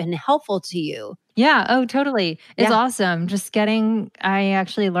 Has that been helpful to you? Yeah. Oh, totally. It's awesome. I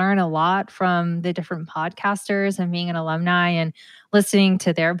actually learn a lot from the different podcasters and being an alumni and listening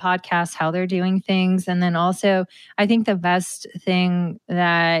to their podcasts, how they're doing things. And then also, I think the best thing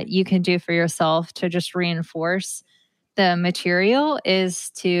that you can do for yourself to just reinforce the material is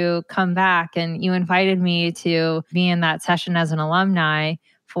to come back. And you invited me to be in that session as an alumni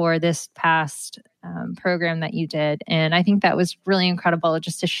for this past program that you did. And I think that was really incredible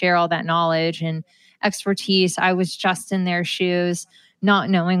just to share all that knowledge and expertise. I was just in their shoes, not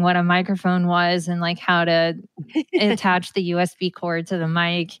knowing what a microphone was and like how to attach the USB cord to the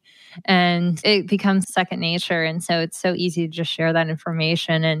mic. And it becomes second nature. And so it's so easy to just share that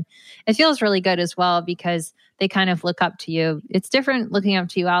information. And it feels really good as well because they kind of look up to you. It's different looking up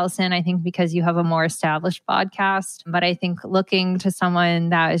to you, Allison, I think because you have a more established podcast. But I think looking to someone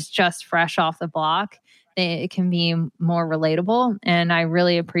that is just fresh off the block, it can be more relatable. And I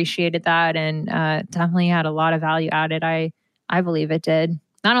really appreciated that and definitely had a lot of value added. I believe it did.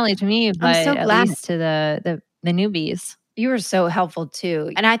 Not only to me, but at least to the newbies. You were so helpful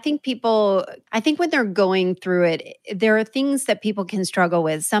too. And I think when they're going through it, there are things that people can struggle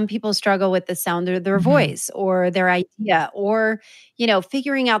with. Some people struggle with the sound of their voice or their idea or,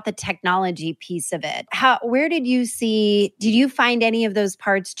 figuring out the technology piece of it. Did you find any of those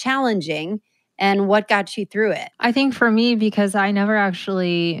parts challenging? And what got you through it? I think for me, because I never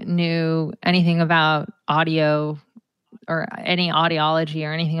actually knew anything about audio or any audiology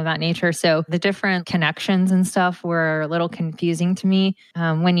or anything of that nature. So the different connections and stuff were a little confusing to me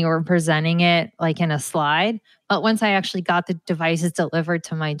when you were presenting it like in a slide. But once I actually got the devices delivered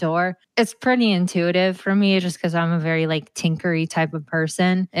to my door, it's pretty intuitive for me just because I'm a very like tinkery type of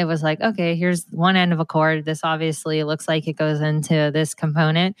person. It was like, okay, here's one end of a cord. This obviously looks like it goes into this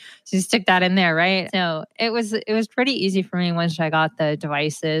component. So you stick that in there, right? So it was pretty easy for me once I got the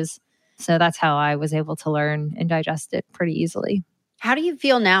devices. So that's how I was able to learn and digest it pretty easily. How do you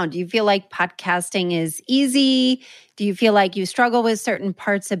feel now? Do you feel like podcasting is easy? Do you feel like you struggle with certain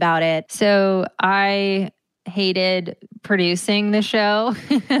parts about it? So I hated producing the show.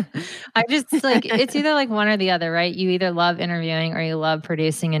 I just it's either like one or the other, right? You either love interviewing or you love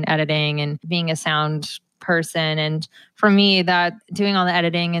producing and editing and being a sound person. And for me, that doing all the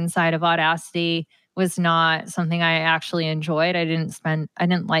editing inside of Audacity was not something I actually enjoyed. I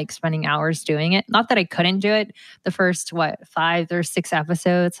didn't like spending hours doing it. Not that I couldn't do it. The first, 5 or 6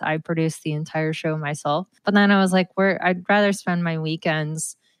 episodes, I produced the entire show myself. But then I was like, I'd rather spend my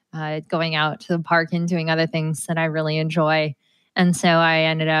weekends going out to the park and doing other things that I really enjoy. And so I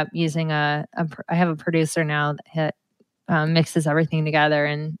ended up using I have a producer now that mixes everything together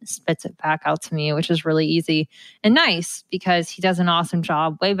and spits it back out to me, which is really easy and nice because he does an awesome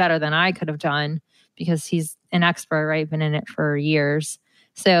job, way better than I could have done. Because he's an expert, right? Been in it for years.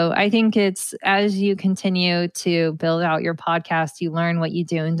 So I think it's as you continue to build out your podcast, you learn what you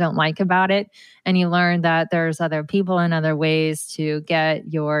do and don't like about it. And you learn that there's other people and other ways to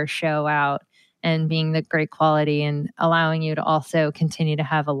get your show out and being the great quality and allowing you to also continue to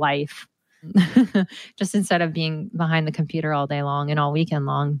have a life. Just instead of being behind the computer all day long and all weekend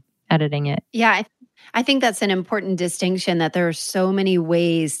long editing it. Yeah. I think that's an important distinction, that there are so many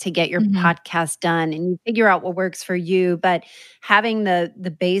ways to get your podcast done, and you figure out what works for you. But having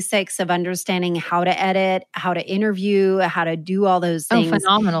the basics of understanding how to edit, how to interview, how to do all those things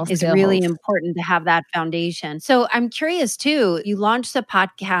phenomenal is skills. really important to have that foundation. So I'm curious too, you launched the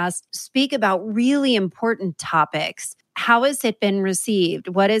podcast, speak about really important topics. How has it been received?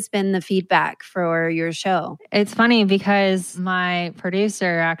 What has been the feedback for your show? It's funny because my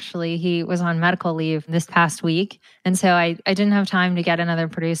producer, actually, he was on medical leave this past week. And so I didn't have time to get another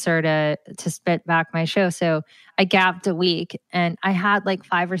producer to spit back my show. So I gapped a week, and I had like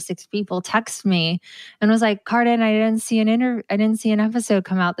 5 or 6 people text me and was like, Carden, I didn't see an episode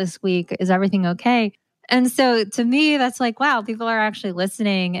come out this week. Is everything okay? And so to me, that's like, wow, people are actually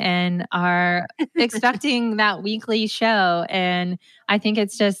listening and are expecting that weekly show. And I think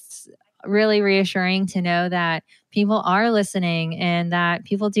it's just really reassuring to know that people are listening and that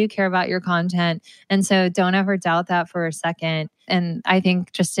people do care about your content. And so don't ever doubt that for a second. And I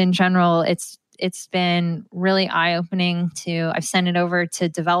think just in general, it's been really eye-opening I've sent it over to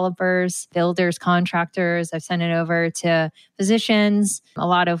developers, builders, contractors. I've sent it over to physicians, a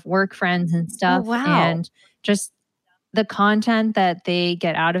lot of work friends and stuff. Oh, wow. And just the content that they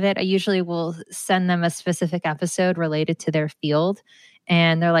get out of it, I usually will send them a specific episode related to their field.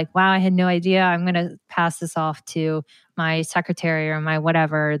 And they're like, wow, I had no idea. I'm going to pass this off to my secretary or my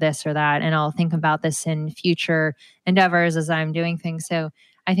whatever, this or that. And I'll think about this in future endeavors as I'm doing things. So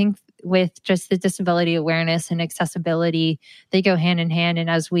I think with just the disability awareness and accessibility, they go hand in hand. And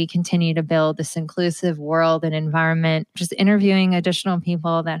as we continue to build this inclusive world and environment, just interviewing additional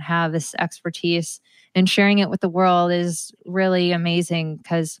people that have this expertise and sharing it with the world is really amazing.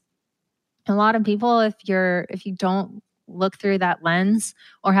 Because a lot of people, if you don't look through that lens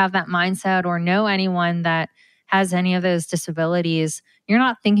or have that mindset or know anyone that has any of those disabilities, you're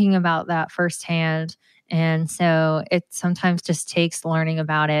not thinking about that firsthand. And so it sometimes just takes learning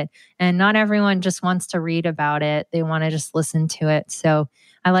about it. And not everyone just wants to read about it. They want to just listen to it. So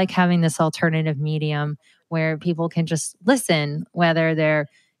I like having this alternative medium where people can just listen, whether they're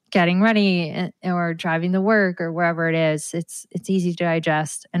getting ready or driving to work or wherever it is. It's easy to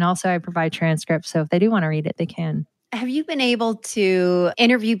digest. And also I provide transcripts. So if they do want to read it, they can. Have you been able to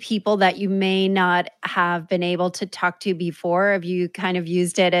interview people that you may not have been able to talk to before? Have you kind of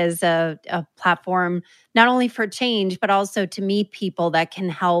used it as a platform, not only for change, but also to meet people that can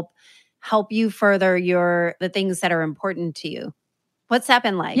help you further the things that are important to you? What's that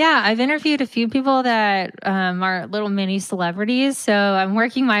been like? Yeah, I've interviewed a few people that are little mini celebrities. So I'm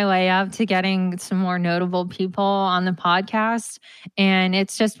working my way up to getting some more notable people on the podcast. And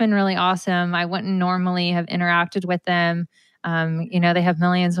it's just been really awesome. I wouldn't normally have interacted with them. They have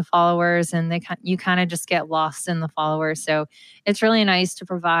millions of followers and you kind of just get lost in the followers. So it's really nice to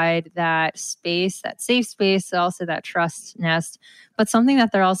provide that space, that safe space, also that trust nest, but something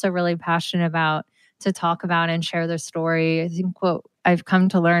that they're also really passionate about to talk about and share their story. I think what I've come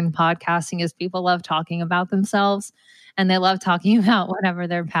to learn podcasting is people love talking about themselves and they love talking about whatever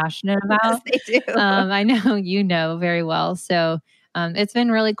they're passionate about. Yes, they do. I know you know very well. So it's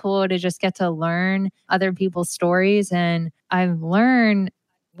been really cool to just get to learn other people's stories. And I've learned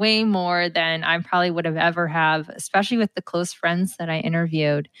way more than I probably would have ever have, especially with the close friends that I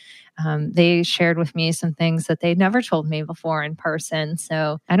interviewed. They shared with me some things that they'd never told me before in person.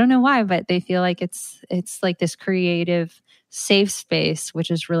 So I don't know why, but they feel like it's like this creative, safe space,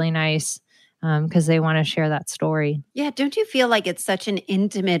 which is really nice because they want to share that story. Yeah. Don't you feel like it's such an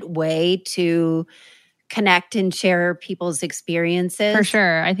intimate way to connect and share people's experiences? For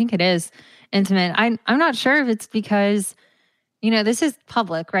sure. I think it is intimate. I'm not sure if it's because, this is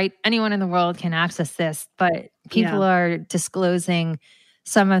public, right? Anyone in the world can access this, but people are disclosing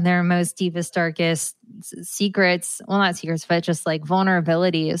some of their most deepest, darkest secrets. Well, not secrets, but just like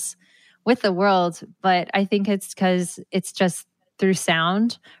vulnerabilities with the world. But I think it's because it's just through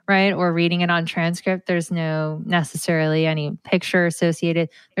sound, right? Or reading it on transcript. There's no necessarily any picture associated.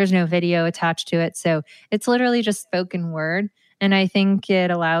 There's no video attached to it. So it's literally just spoken word. And I think it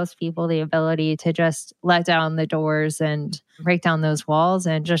allows people the ability to just let down the doors and break down those walls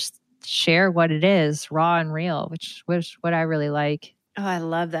and just share what it is, raw and real, which was what I really like. Oh, I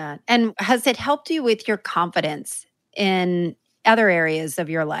love that. And has it helped you with your confidence in other areas of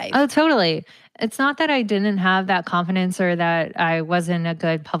your life? Oh, totally. It's not that I didn't have that confidence or that I wasn't a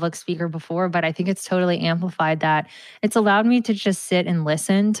good public speaker before, but I think it's totally amplified that. It's allowed me to just sit and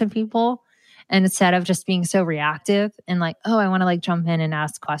listen to people. And instead of just being so reactive and like, oh, I want to jump in and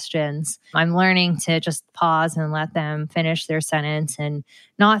ask questions, I'm learning to just pause and let them finish their sentence and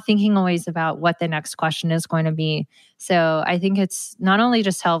not thinking always about what the next question is going to be. So I think it's not only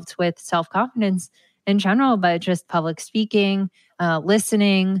just helped with self-confidence, in general, but just public speaking,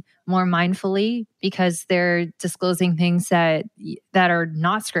 listening more mindfully, because they're disclosing things that are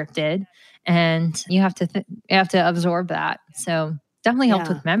not scripted, and you have to absorb that. So definitely helped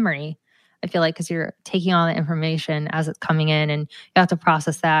with memory, I feel like, because you're taking all the information as it's coming in, and you have to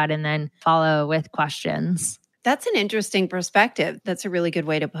process that and then follow with questions. That's an interesting perspective. That's a really good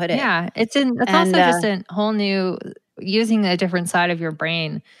way to put it. Yeah, it's also just a whole new, using a different side of your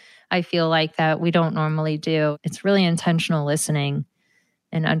brain, I feel like, that we don't normally do. It's really intentional listening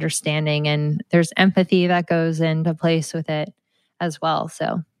and understanding, and there's empathy that goes into place with it as well.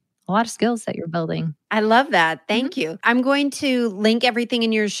 So a lot of skills that you're building. I love that. Thank you. I'm going to link everything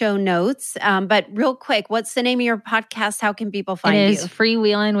in your show notes. But real quick, what's the name of your podcast? How can people find you? It is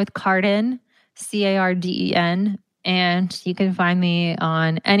Freewheeling with Carden, Carden. And you can find me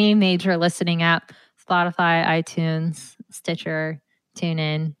on any major listening app, Spotify, iTunes, Stitcher,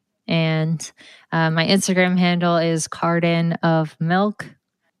 TuneIn. And my Instagram handle is Carden of Milk.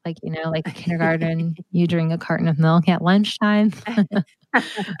 Like kindergarten, you drink a carton of milk at lunchtime.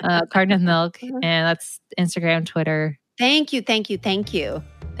 Carton of Milk. And that's Instagram, Twitter. Thank you. Thank you.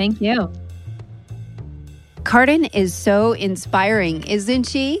 Carden is so inspiring, isn't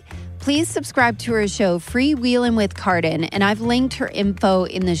she? Please subscribe to her show, Freewheeling with Carden, and I've linked her info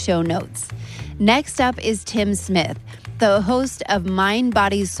in the show notes. Next up is Tim Smith, the host of Mind,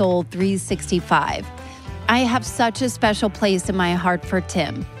 Body, Soul 365. I have such a special place in my heart for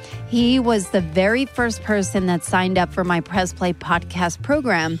Tim. He was the very first person that signed up for my Press Play podcast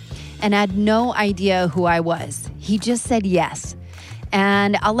program and had no idea who I was. He just said yes.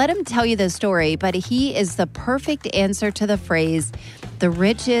 And I'll let him tell you the story, but he is the perfect answer to the phrase, "The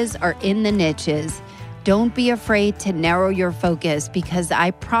riches are in the niches." Don't be afraid to narrow your focus, because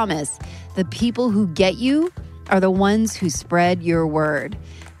I promise the people who get you are the ones who spread your word.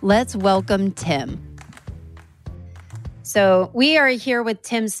 Let's welcome Tim. So we are here with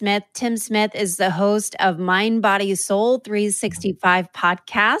Tim Smith. Tim Smith is the host of Mind, Body, Soul 365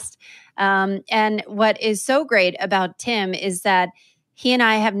 podcast. And what is so great about Tim is that he and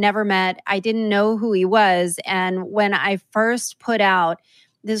I have never met. I didn't know who he was. And when I first put out,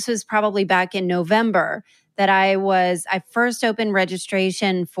 this was probably back in November, that I first opened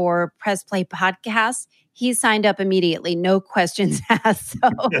registration for Press Play Podcast. He signed up immediately, no questions asked.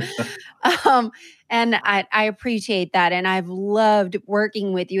 So, and I appreciate that. And I've loved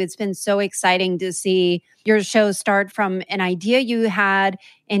working with you. It's been so exciting to see your show start from an idea you had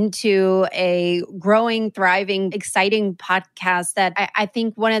into a growing, thriving, exciting podcast that I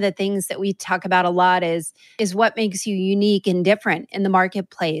think one of the things that we talk about a lot is what makes you unique and different in the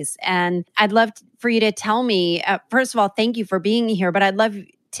marketplace. And I'd love for you to tell me, first of all, thank you for being here, but I'd love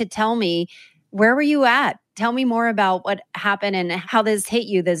to tell me, where were you at? Tell me more about what happened and how this hit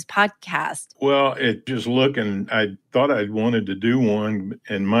you, this podcast. Well, I thought I'd wanted to do one,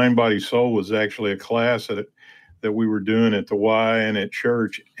 and Mind, Body, Soul was actually a class that we were doing at the Y and at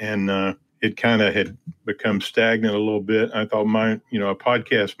church, and it kind of had become stagnant a little bit. I thought a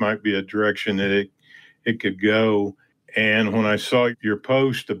podcast might be a direction that it could go. And when I saw your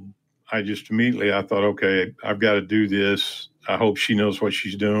post, I just immediately, I thought, okay, I've got to do this. I hope she knows what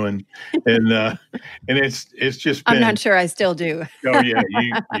she's doing. And it's just been, I'm not sure I still do. Oh yeah,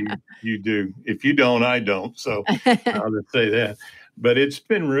 you do. If you don't, I don't. So I'll just say that. But it's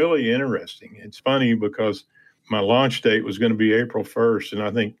been really interesting. It's funny because my launch date was going to be April 1st. And I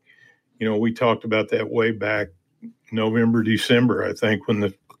think, we talked about that way back November, December, I think,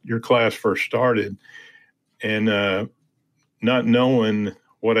 when your class first started. And not knowing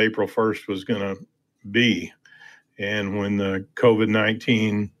what April 1st was going to be. And when the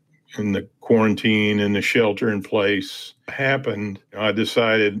COVID-19 and the quarantine and the shelter in place happened, I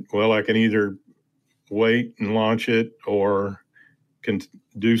decided, well, I can either wait and launch it or can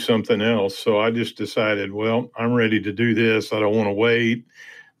do something else. So I just decided, well, I'm ready to do this. I don't want to wait.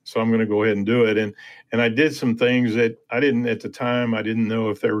 So I'm going to go ahead and do it. And I did some things that at the time, I didn't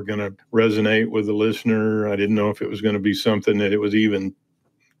know if they were going to resonate with the listener. I didn't know if it was going to be something that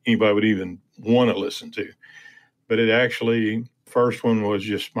anybody would even want to listen to. But it actually, first one was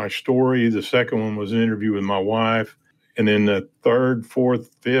just my story. The second one was an interview with my wife. And then the third,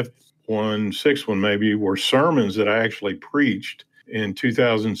 fourth, fifth one, sixth one maybe, were sermons that I actually preached in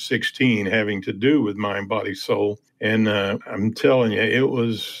 2016 having to do with mind, body, soul. And I'm telling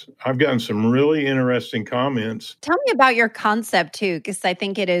you, I've gotten some really interesting comments. Tell me about your concept too, because I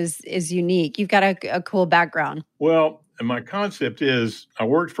think it is unique. You've got a cool background. Well, my concept is I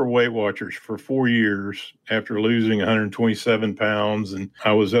worked for Weight Watchers for 4 years after losing 127 pounds. And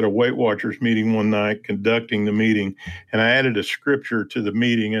I was at a Weight Watchers meeting one night conducting the meeting, and I added a scripture to the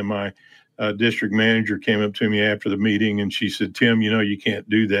meeting. And my district manager came up to me after the meeting and she said, Tim, you can't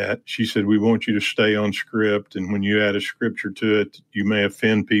do that. She said, we want you to stay on script. And when you add a scripture to it, you may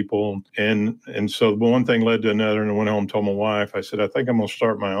offend people. And so one thing led to another. And I went home and told my wife, I said, I think I'm going to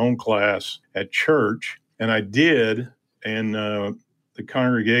start my own class at church. And I did. And the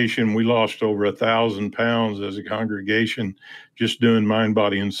congregation, we lost over 1,000 pounds as a congregation just doing mind,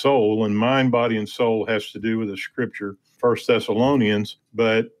 body, and soul. And mind, body, and soul has to do with the scripture, 1 Thessalonians.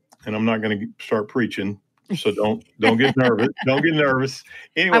 And I'm not going to start preaching, so don't get nervous. Don't get nervous.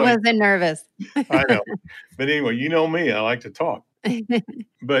 Anyway, I wasn't nervous. I know. But anyway, you know me. I like to talk.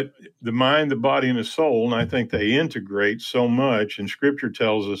 But the mind, the body, and the soul, and I think they integrate so much, and Scripture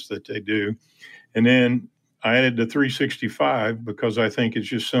tells us that they do. And then I added the 365 because I think it's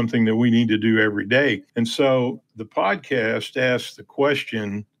just something that we need to do every day. And so the podcast asks the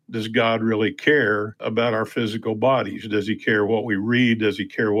question, does God really care about our physical bodies? Does he care what we read? Does he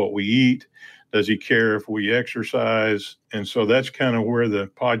care what we eat? Does he care if we exercise? And so that's kind of where the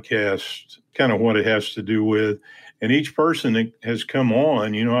podcast, kind of what it has to do with. And each person that has come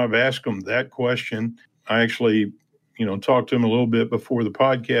on, I've asked them that question. I actually, talked to them a little bit before the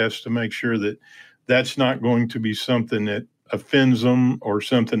podcast to make sure that that's not going to be something that offends them or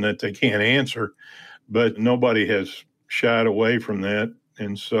something that they can't answer. But nobody has shied away from that.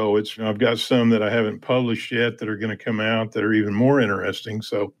 And so I've got some that I haven't published yet that are going to come out that are even more interesting.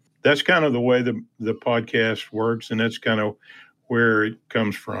 So that's kind of the way the podcast works. And that's kind of where it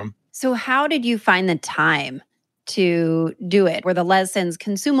comes from. So how did you find the time to do it? Were the lessons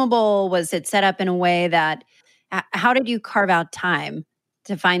consumable? Was it set up in a way that, how did you carve out time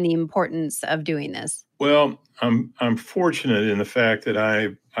to find the importance of doing this? Well, I'm fortunate in the fact that I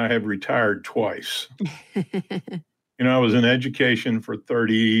have retired twice. I was in education for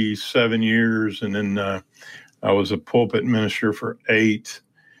 37 years, and then I was a pulpit minister for 8,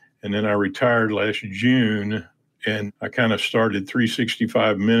 and then I retired last June, and I kind of started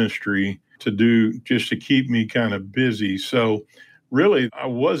 365 ministry just to keep me kind of busy. So really, I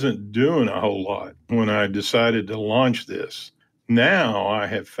wasn't doing a whole lot when I decided to launch this. Now I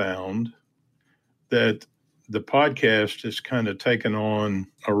have found that the podcast has kind of taken on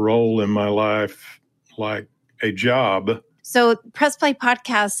a role in my life like a job. So Press Play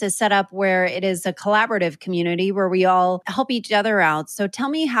Podcast is set up where it is a collaborative community where we all help each other out. So tell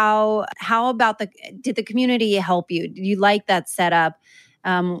me how about did the community help you? Did you like that setup?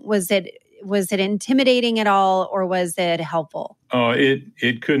 Was it intimidating at all, or was it helpful? Oh,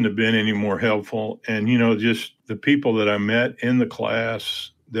 it couldn't have been any more helpful. And, just the people that I met in the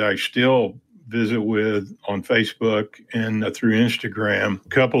class that I still visit with on Facebook and through Instagram. A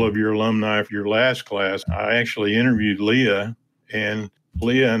couple of your alumni for your last class, I actually interviewed Leah, and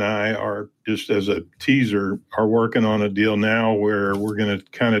Leah and I are, just as a teaser, are working on a deal now where we're going to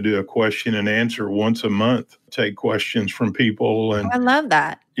kind of do a question and answer once a month, take questions from people. And I love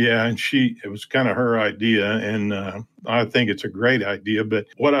that. Yeah, and it was kind of her idea, and I think it's a great idea. But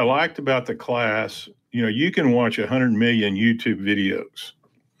what I liked about the class, you can watch 100 million YouTube videos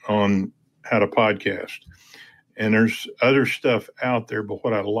on how to podcast. And there's other stuff out there. But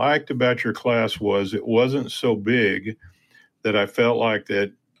what I liked about your class was it wasn't so big that I felt like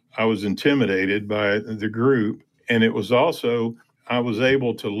that I was intimidated by the group. And it was also, I was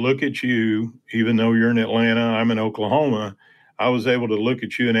able to look at you, even though you're in Atlanta, I'm in Oklahoma, I was able to look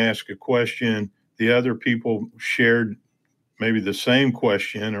at you and ask a question. The other people shared maybe the same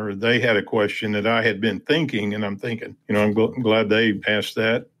question, or they had a question that I had been thinking, and I'm thinking, I'm glad they asked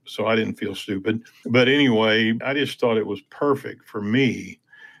that, so I didn't feel stupid. But anyway, I just thought it was perfect for me,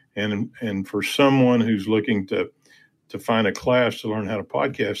 and for someone who's looking to find a class to learn how to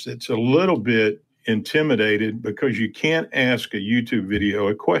podcast. It's a little bit intimidated because you can't ask a YouTube video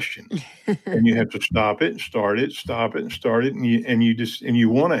a question, and you have to stop it and start it, stop it and start it, and you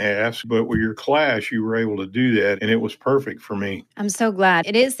want to ask. But with your class, you were able to do that, and it was perfect for me. I'm so glad.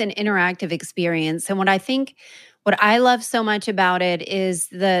 It is an interactive experience, and what I love so much about it is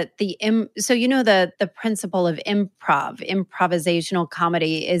the principle of improvisational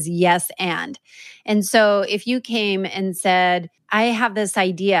comedy is yes and. And so if you came and said, I have this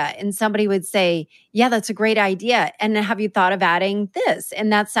idea, and somebody would say, yeah, that's a great idea. And have you thought of adding this?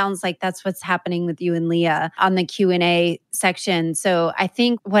 And that sounds like that's what's happening with you and Leah on the Q&A section. So I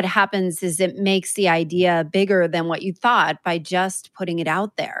think what happens is it makes the idea bigger than what you thought by just putting it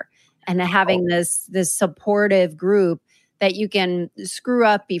out there. And having this supportive group that you can screw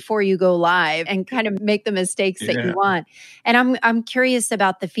up before you go live and kind of make the mistakes that you want. And I'm curious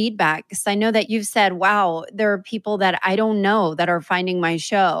about the feedback, because I know that you've said, wow, there are people that I don't know that are finding my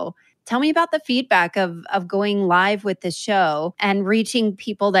show. Tell me about the feedback of going live with the show and reaching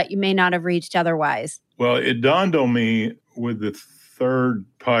people that you may not have reached otherwise. Well, it dawned on me with the third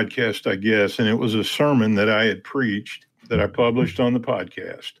podcast, I guess, and it was a sermon that I had preached that I published on the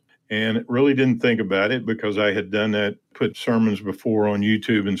podcast. And really didn't think about it because I had done that, put sermons before on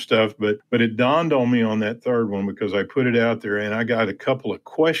YouTube and stuff. But it dawned on me on that third one because I put it out there and I got a couple of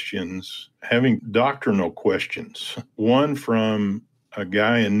questions, having doctrinal questions. One from a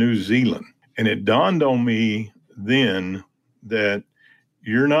guy in New Zealand. And it dawned on me then that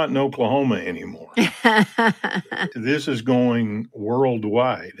you're not in Oklahoma anymore. This is going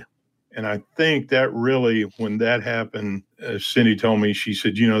worldwide. And I think that really, when that happened, Cindy told me, she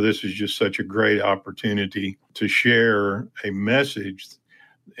said, this is just such a great opportunity to share a message.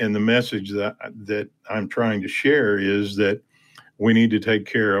 And the message that I'm trying to share is that we need to take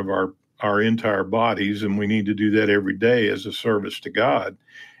care of our entire bodies, and we need to do that every day as a service to God.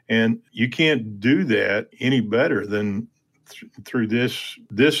 And you can't do that any better than through this.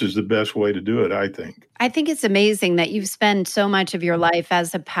 This is the best way to do it, I think. I think it's amazing that you've spent so much of your life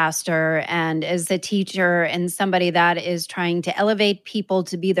as a pastor and as a teacher and somebody that is trying to elevate people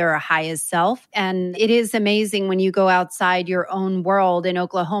to be their highest self. And it is amazing when you go outside your own world in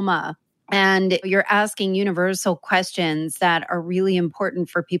Oklahoma and you're asking universal questions that are really important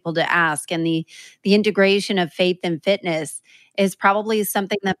for people to ask. And the integration of faith and fitness is probably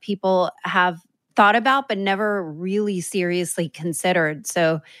something that people have thought about, but never really seriously considered.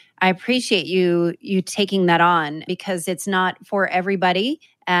 So I appreciate you taking that on because it's not for everybody.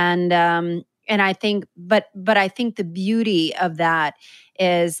 And I think, but I think the beauty of that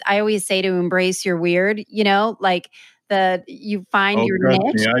is, I always say to embrace your weird, you find your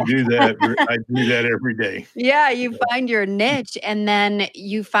niche. Me, I do that. I do that every day. Yeah, you find your niche, and then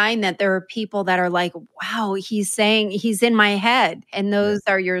you find that there are people that are like, wow, he's saying he's in my head. And those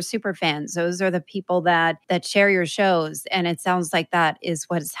are your super fans. Those are the people that share your shows. And it sounds like that is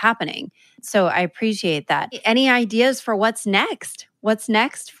what is happening. So I appreciate that. Any ideas for what's next? What's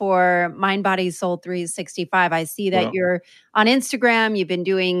next for Mind, Body, Soul 365? I see that you're on Instagram. You've been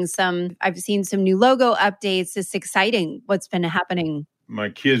doing I've seen some new logo updates. It's exciting what's been happening. My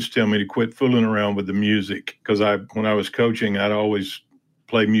kids tell me to quit fooling around with the music because when I was coaching, I'd always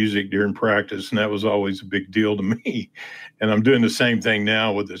play music during practice, and that was always a big deal to me. And I'm doing the same thing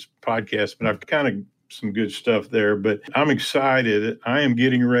now with this podcast, but I've kind of some good stuff there. But I'm excited. I am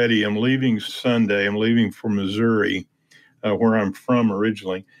getting ready. I'm leaving Sunday. I'm leaving for Missouri, where I'm from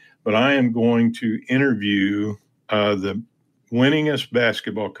originally, but I am going to interview the winningest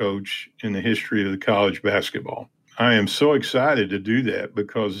basketball coach in the history of the college basketball. I am so excited to do that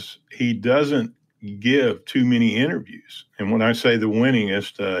because he doesn't give too many interviews. And when I say the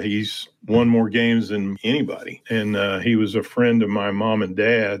winningest, he's won more games than anybody. And he was a friend of my mom and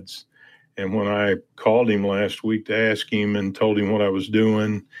dad's. And when I called him last week to ask him and told him what I was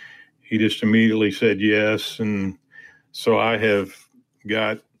doing, he just immediately said yes. And so I have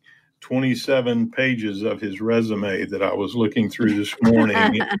got 27 pages of his resume that I was looking through this morning.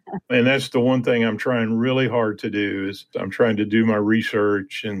 And that's the one thing I'm trying really hard to do is I'm trying to do my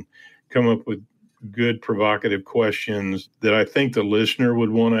research and come up with good provocative questions that I think the listener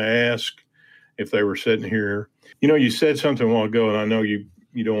would want to ask if they were sitting here. You said something a while ago, and I know you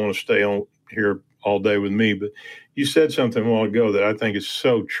don't want to stay on here all day with me, but you said something a while ago that I think is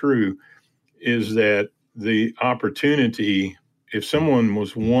so true, is that the opportunity, if someone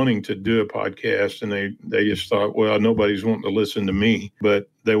was wanting to do a podcast and they just thought, well, nobody's wanting to listen to me, but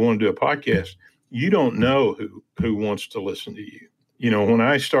they want to do a podcast, you don't know who wants to listen to you. When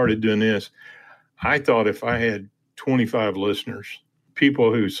I started doing this, I thought if I had 25 listeners,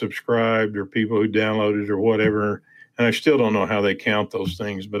 people who subscribed or people who downloaded or whatever, and I still don't know how they count those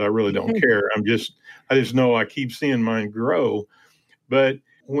things, but I really don't care. I just know I keep seeing mine grow. But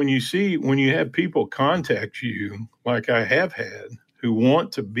when you have people contact you, like I have had, who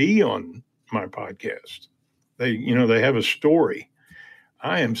want to be on my podcast, they have a story.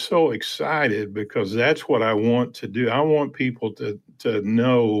 I am so excited because that's what I want to do. I want people to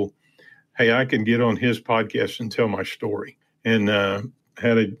know, hey, I can get on his podcast and tell my story. And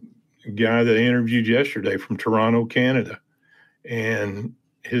had a guy that I interviewed yesterday from Toronto, Canada, and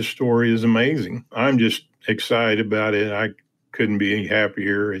his story is amazing. I'm just excited about it. I couldn't be any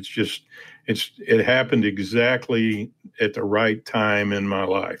happier. It happened exactly at the right time in my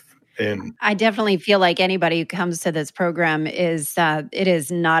life. And I definitely feel like anybody who comes to this program it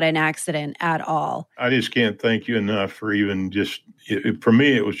is not an accident at all. I just can't thank you enough for even for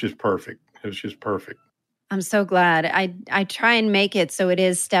me, it was just perfect. It was just perfect. I'm so glad. I try and make it so it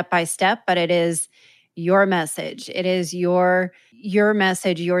is step by step, but it is your message. It is your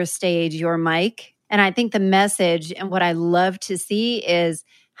message, your stage, your mic. And I think the message and what I love to see is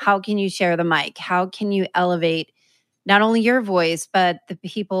how can you share the mic? How can you elevate not only your voice, but the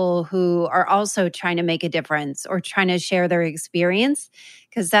people who are also trying to make a difference or trying to share their experience?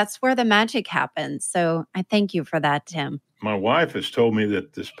 Because that's where the magic happens. So I thank you for that, Tim. My wife has told me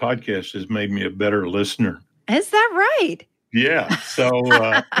that this podcast has made me a better listener. Is that right? Yeah. So,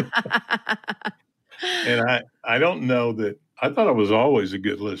 and I don't know that, I thought I was always a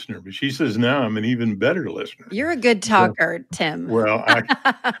good listener, but she says now I'm an even better listener. You're a good talker, Tim. Well,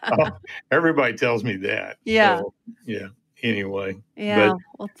 everybody tells me that. Yeah. So, yeah. Anyway. Yeah. But,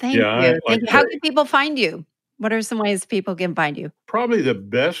 well, thank you. Like How can people find you? What are some ways people can find you? Probably the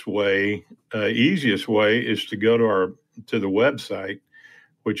best way, easiest way is to go to the website,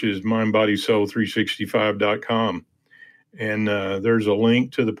 which is mindbodysoul365.com. And there's a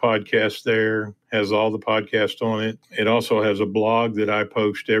link to the podcast there, has all the podcasts on it. It also has a blog that I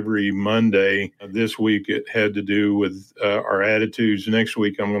post every Monday. This week it had to do with our attitudes. Next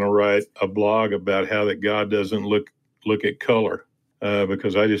week I'm going to write a blog about how that God doesn't look at color,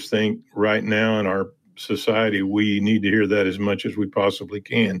 because I just think right now in our society we need to hear that as much as we possibly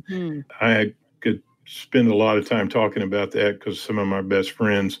can. Mm-hmm. I could spend a lot of time talking about that because some of my best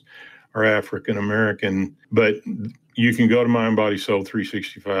friends are African American, but you can go to Mind Body Soul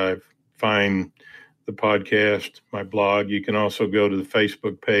 365, find the podcast, my blog. You can also go to the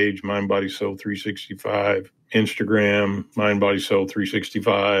Facebook page, Mind Body Soul 365, Instagram, Mind Body Soul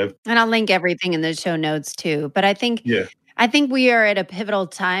 365. And I'll link everything in the show notes too. But I think we are at a pivotal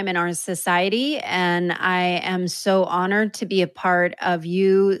time in our society, and I am so honored to be a part of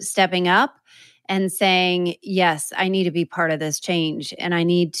you stepping up and saying, yes, I need to be part of this change and I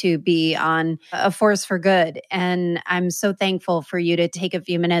need to be on a force for good. And I'm so thankful for you to take a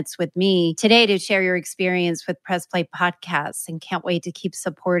few minutes with me today to share your experience with Press Play Podcasts, and can't wait to keep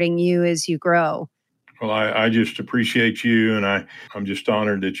supporting you as you grow. Well, I just appreciate you, and I'm just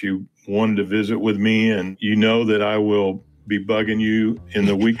honored that you wanted to visit with me, and you know that I will be bugging you in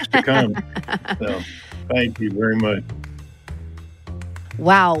the weeks to come. So thank you very much.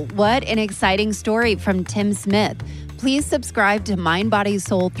 Wow, what an exciting story from Tim Smith. Please subscribe to Mind Body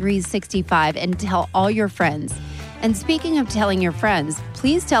Soul 365 and tell all your friends. And speaking of telling your friends,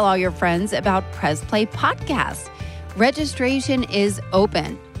 please tell all your friends about Press Play Podcast. Registration is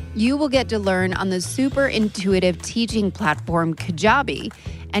open. You will get to learn on the super intuitive teaching platform Kajabi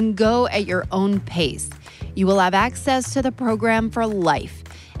and go at your own pace. You will have access to the program for life.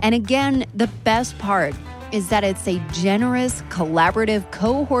 And again, the best part is that it's a generous, collaborative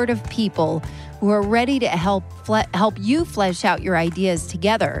cohort of people who are ready to help you flesh out your ideas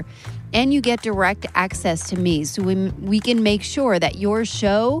together. And you get direct access to me so we can make sure that your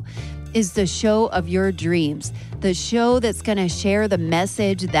show is the show of your dreams, the show that's going to share the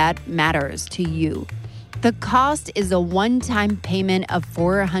message that matters to you. The cost is a one-time payment of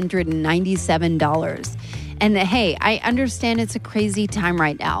 $497. And hey, I understand it's a crazy time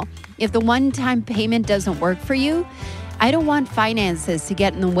right now. If the one-time payment doesn't work for you, I don't want finances to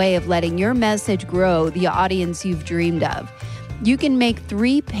get in the way of letting your message grow the audience you've dreamed of. You can make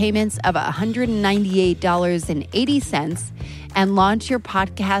 3 payments of $198.80 and launch your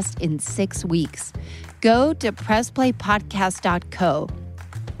podcast in 6 weeks. Go to pressplaypodcast.co.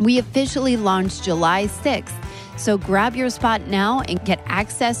 We officially launched July 6th, so grab your spot now and get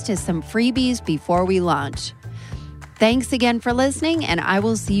access to some freebies before we launch. Thanks again for listening, and I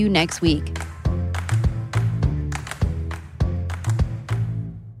will see you next week.